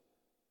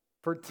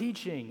for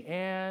teaching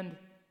and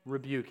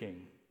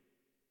rebuking,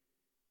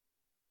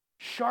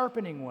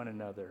 sharpening one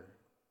another.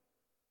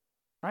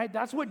 Right?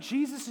 That's what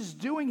Jesus is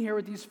doing here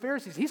with these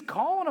Pharisees. He's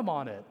calling them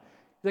on it.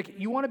 Like,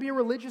 you want to be a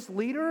religious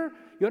leader?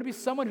 You want to be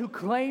someone who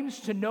claims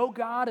to know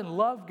God and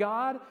love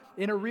God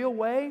in a real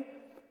way?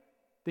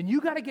 Then you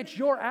got to get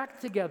your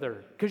act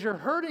together, because you're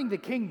hurting the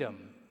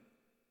kingdom.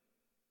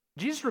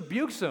 Jesus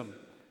rebukes them.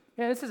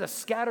 Yeah, this is a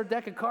scattered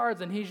deck of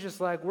cards, and he's just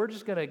like, we're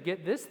just going to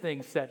get this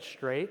thing set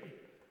straight.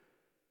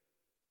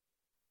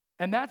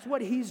 And that's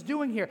what he's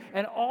doing here.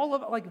 And all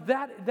of like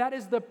that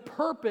is the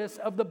purpose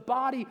of the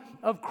body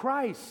of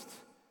Christ.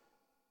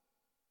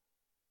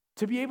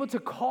 To be able to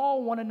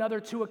call one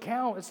another to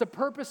account. It's the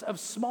purpose of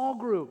small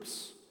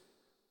groups.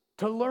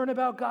 To learn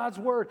about God's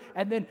word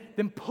and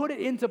then put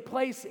it into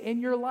place in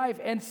your life.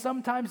 And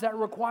sometimes that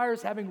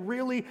requires having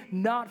really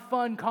not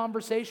fun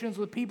conversations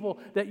with people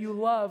that you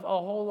love a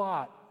whole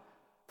lot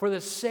for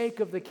the sake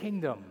of the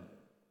kingdom.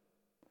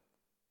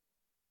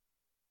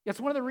 It's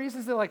one of the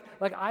reasons that like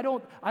I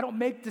don't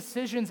make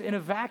decisions in a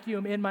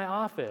vacuum in my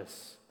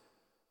office.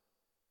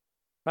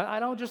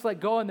 I don't just like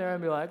go in there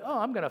and be like, oh,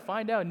 I'm going to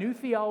find out new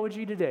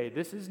theology today.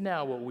 This is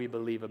now what we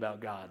believe about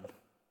God.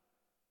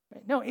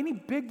 No, any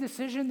big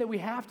decision that we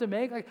have to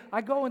make, like I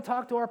go and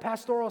talk to our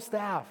pastoral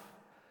staff.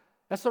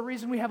 That's the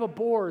reason we have a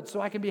board, so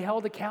I can be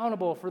held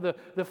accountable for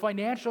the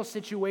financial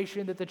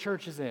situation that the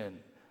church is in.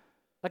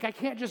 Like, I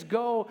can't just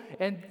go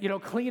and,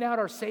 clean out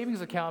our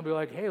savings account and be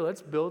like, hey,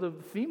 let's build a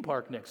theme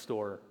park next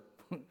door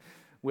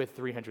with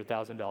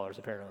 $300,000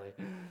 apparently.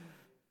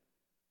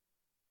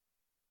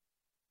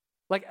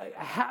 Like,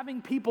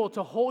 having people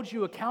to hold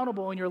you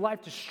accountable in your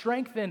life to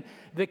strengthen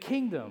the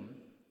kingdom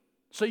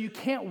so you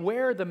can't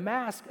wear the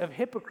mask of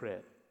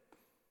hypocrite.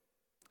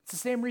 It's the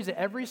same reason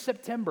every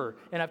September,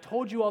 and I've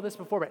told you all this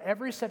before, but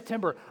every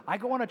September I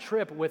go on a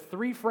trip with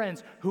 3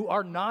 friends who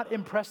are not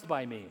impressed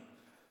by me.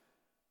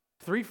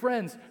 3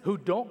 friends who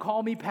don't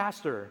call me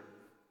pastor.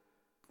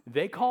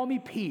 They call me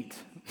Pete.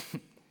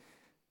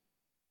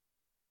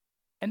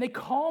 And they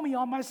call me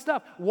on my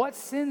stuff. What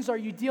sins are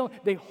you dealing?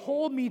 They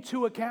hold me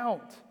to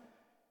account.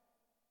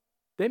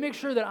 They make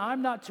sure that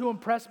I'm not too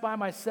impressed by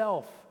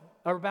myself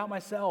or about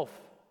myself.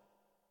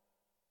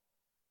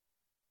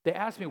 They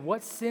ask me,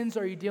 what sins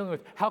are you dealing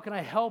with? How can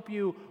I help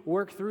you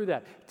work through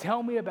that?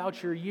 Tell me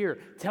about your year.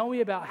 Tell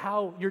me about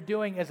how you're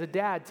doing as a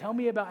dad. Tell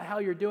me about how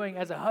you're doing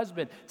as a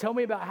husband. Tell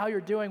me about how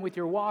you're doing with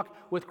your walk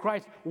with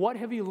Christ. What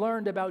have you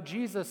learned about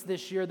Jesus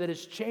this year that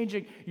is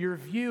changing your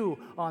view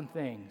on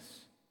things?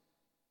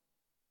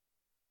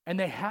 And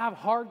they have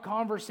hard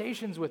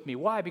conversations with me.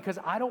 Why? Because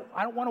I don't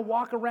want to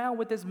walk around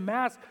with this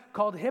mask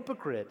called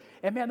hypocrite.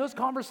 And man, those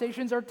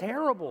conversations are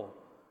terrible.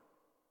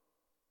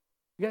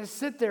 You guys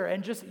sit there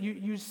and just,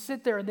 you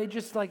sit there and they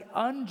just like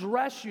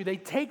undress you. They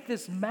take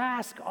this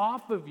mask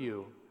off of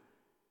you.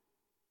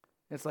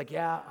 And it's like,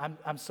 yeah,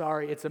 I'm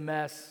sorry, it's a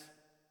mess.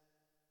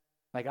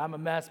 Like, I'm a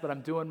mess, but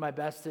I'm doing my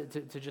best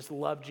to just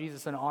love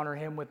Jesus and honor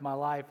him with my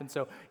life. And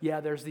so, yeah,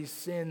 there's these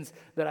sins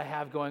that I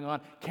have going on.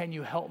 Can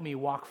you help me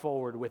walk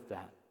forward with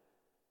that?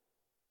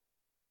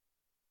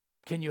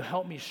 Can you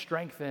help me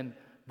strengthen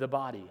the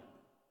body? You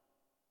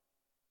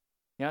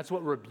know, that's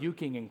what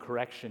rebuking and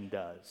correction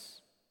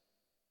does.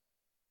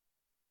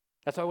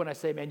 That's why when I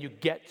say, man, you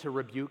get to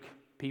rebuke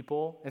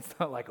people, it's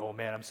not like, oh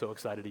man, I'm so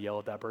excited to yell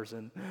at that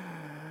person.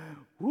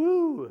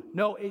 Woo!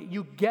 No,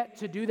 you get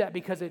to do that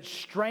because it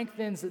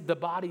strengthens the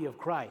body of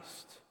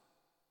Christ.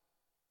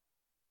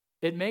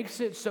 It makes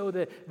it so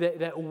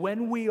that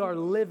when we are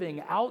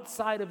living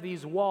outside of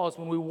these walls,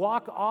 when we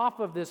walk off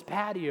of this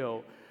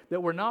patio,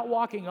 that we're not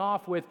walking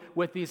off with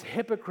these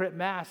hypocrite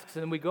masks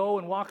and we go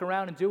and walk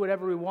around and do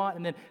whatever we want,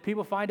 and then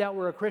people find out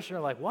we're a Christian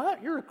and are like,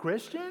 what? You're a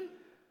Christian?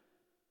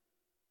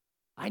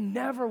 I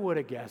never would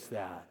have guessed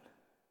that.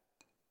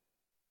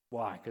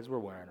 Why? Because we're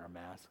wearing our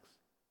masks.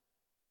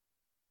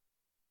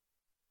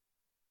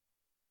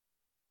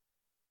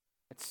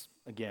 It's,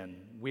 again,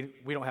 we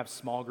don't have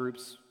small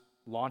groups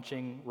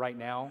launching right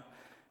now.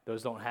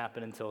 Those don't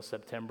happen until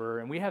September.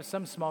 And we have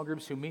some small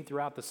groups who meet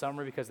throughout the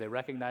summer because they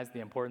recognize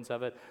the importance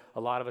of it. A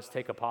lot of us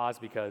take a pause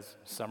because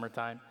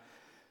summertime.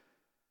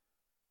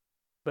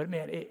 But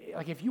man,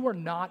 like if you are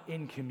not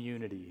in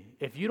community,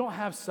 if you don't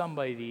have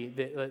somebody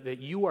that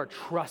you are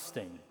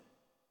trusting,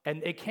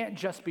 and it can't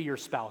just be your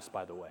spouse,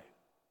 by the way.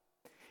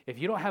 If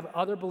you don't have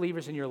other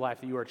believers in your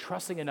life that you are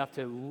trusting enough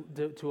to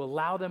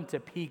allow them to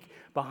peek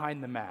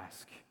behind the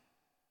mask,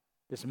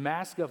 this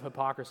mask of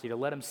hypocrisy, to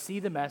let them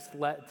see the mess,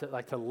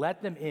 to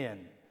let them in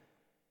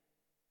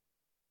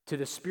to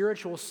the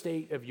spiritual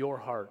state of your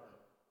heart,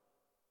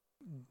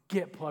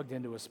 get plugged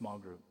into a small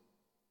group.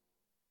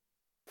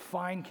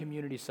 Find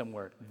community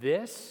somewhere.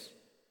 This,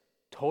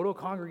 total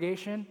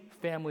congregation,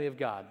 family of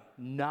God,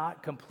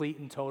 not complete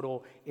and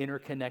total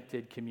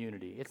interconnected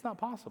community. It's not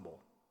possible.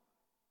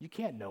 You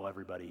can't know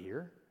everybody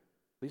here,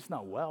 at least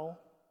not well.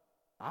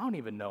 I don't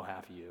even know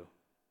half of you.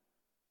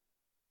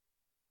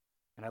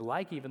 And I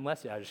like even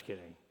less, I'm just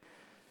kidding.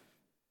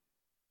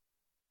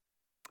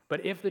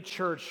 But if the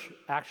church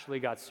actually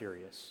got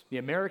serious, the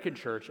American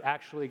church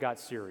actually got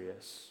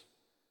serious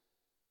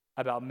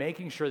about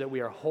making sure that we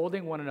are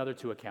holding one another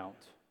to account,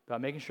 about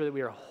making sure that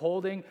we are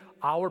holding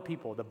our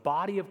people, the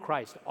body of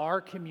Christ,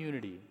 our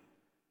community,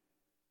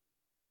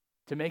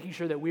 to making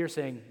sure that we are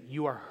saying,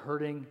 you are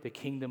hurting the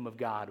kingdom of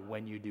God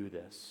when you do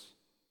this.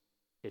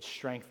 It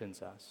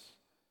strengthens us,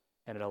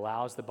 and it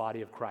allows the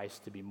body of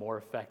Christ to be more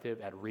effective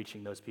at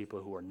reaching those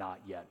people who are not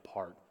yet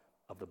part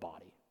of the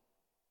body.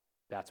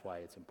 That's why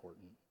it's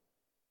important.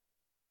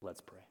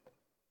 Let's pray.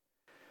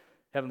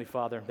 Heavenly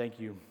Father, thank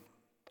you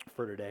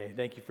for today.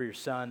 Thank you for your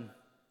son.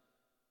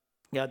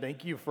 God,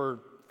 thank you for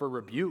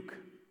rebuke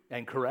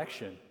and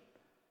correction.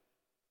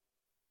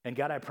 And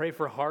God, I pray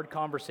for hard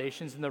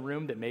conversations in the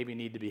room that maybe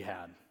need to be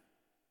had.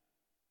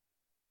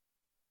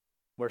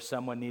 Where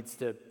someone needs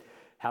to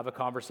have a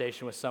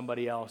conversation with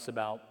somebody else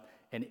about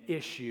an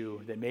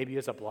issue that maybe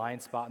is a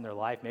blind spot in their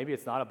life. Maybe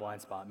it's not a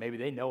blind spot. Maybe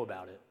they know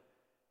about it,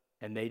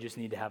 and they just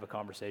need to have a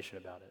conversation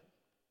about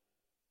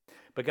it.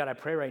 But God, I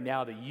pray right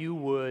now that you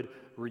would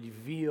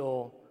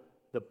reveal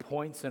the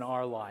points in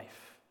our life,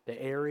 the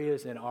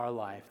areas in our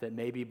life that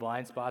may be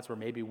blind spots where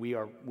maybe we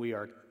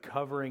are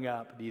covering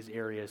up these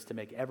areas to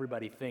make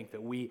everybody think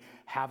that we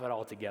have it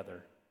all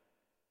together.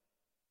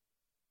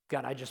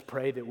 God, I just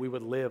pray that we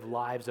would live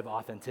lives of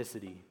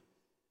authenticity.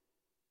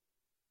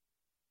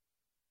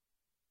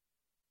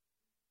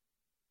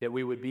 That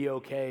we would be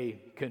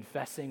okay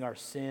confessing our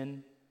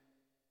sin,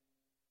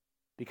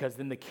 because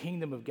then the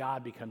kingdom of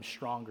God becomes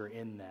stronger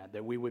in that.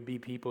 That we would be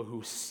people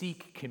who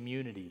seek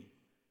community,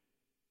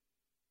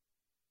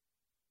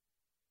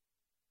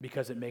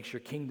 because it makes your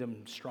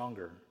kingdom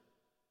stronger,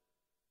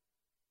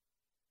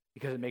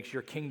 because it makes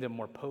your kingdom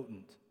more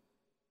potent.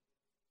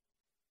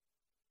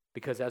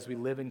 Because as we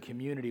live in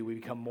community, we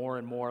become more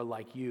and more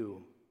like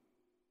you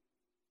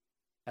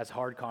as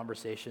hard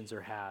conversations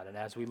are had. And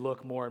as we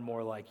look more and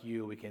more like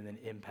you, we can then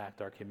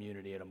impact our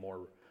community in a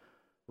more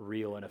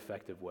real and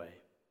effective way.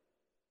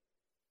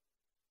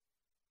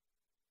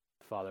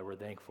 Father, we're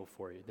thankful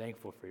for you,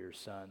 thankful for your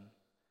son.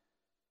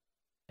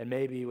 And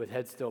maybe with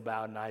head still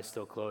bowed and eyes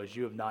still closed,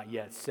 you have not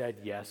yet said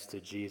yes to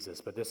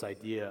Jesus, but this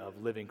idea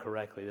of living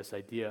correctly, this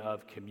idea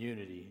of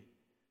community,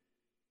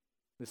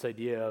 This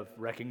idea of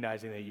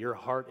recognizing that your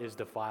heart is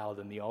defiled,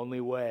 and the only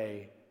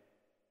way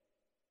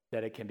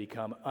that it can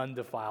become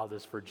undefiled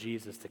is for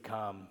Jesus to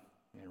come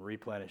and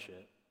replenish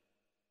it,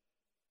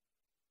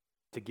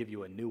 to give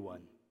you a new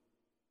one.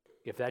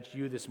 If that's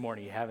you this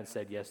morning, you haven't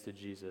said yes to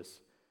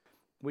Jesus,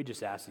 we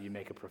just ask that you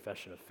make a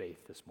profession of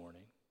faith this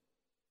morning.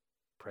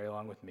 Pray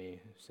along with me.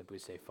 Simply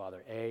say,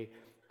 Father, A,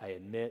 I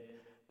admit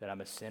that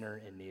I'm a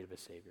sinner in need of a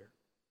Savior.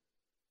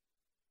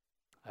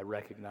 I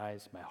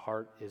recognize my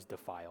heart is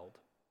defiled.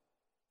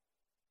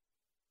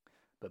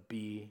 But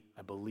B,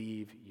 I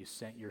believe you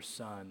sent your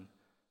Son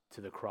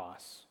to the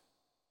cross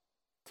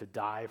to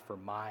die for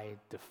my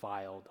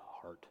defiled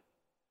heart,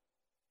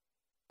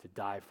 to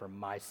die for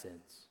my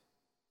sins.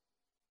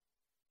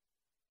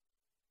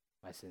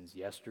 My sins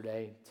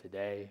yesterday,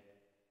 today,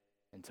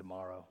 and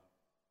tomorrow.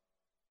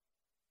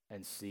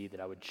 And see that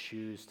I would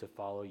choose to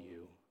follow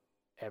you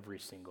every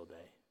single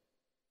day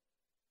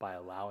by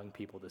allowing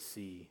people to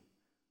see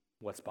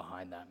what's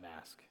behind that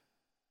mask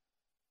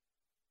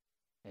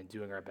and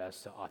doing our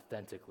best to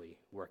authentically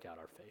work out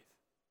our faith.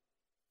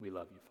 We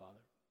love you, Father.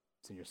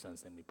 It's in your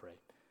Son's name we pray.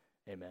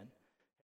 Amen.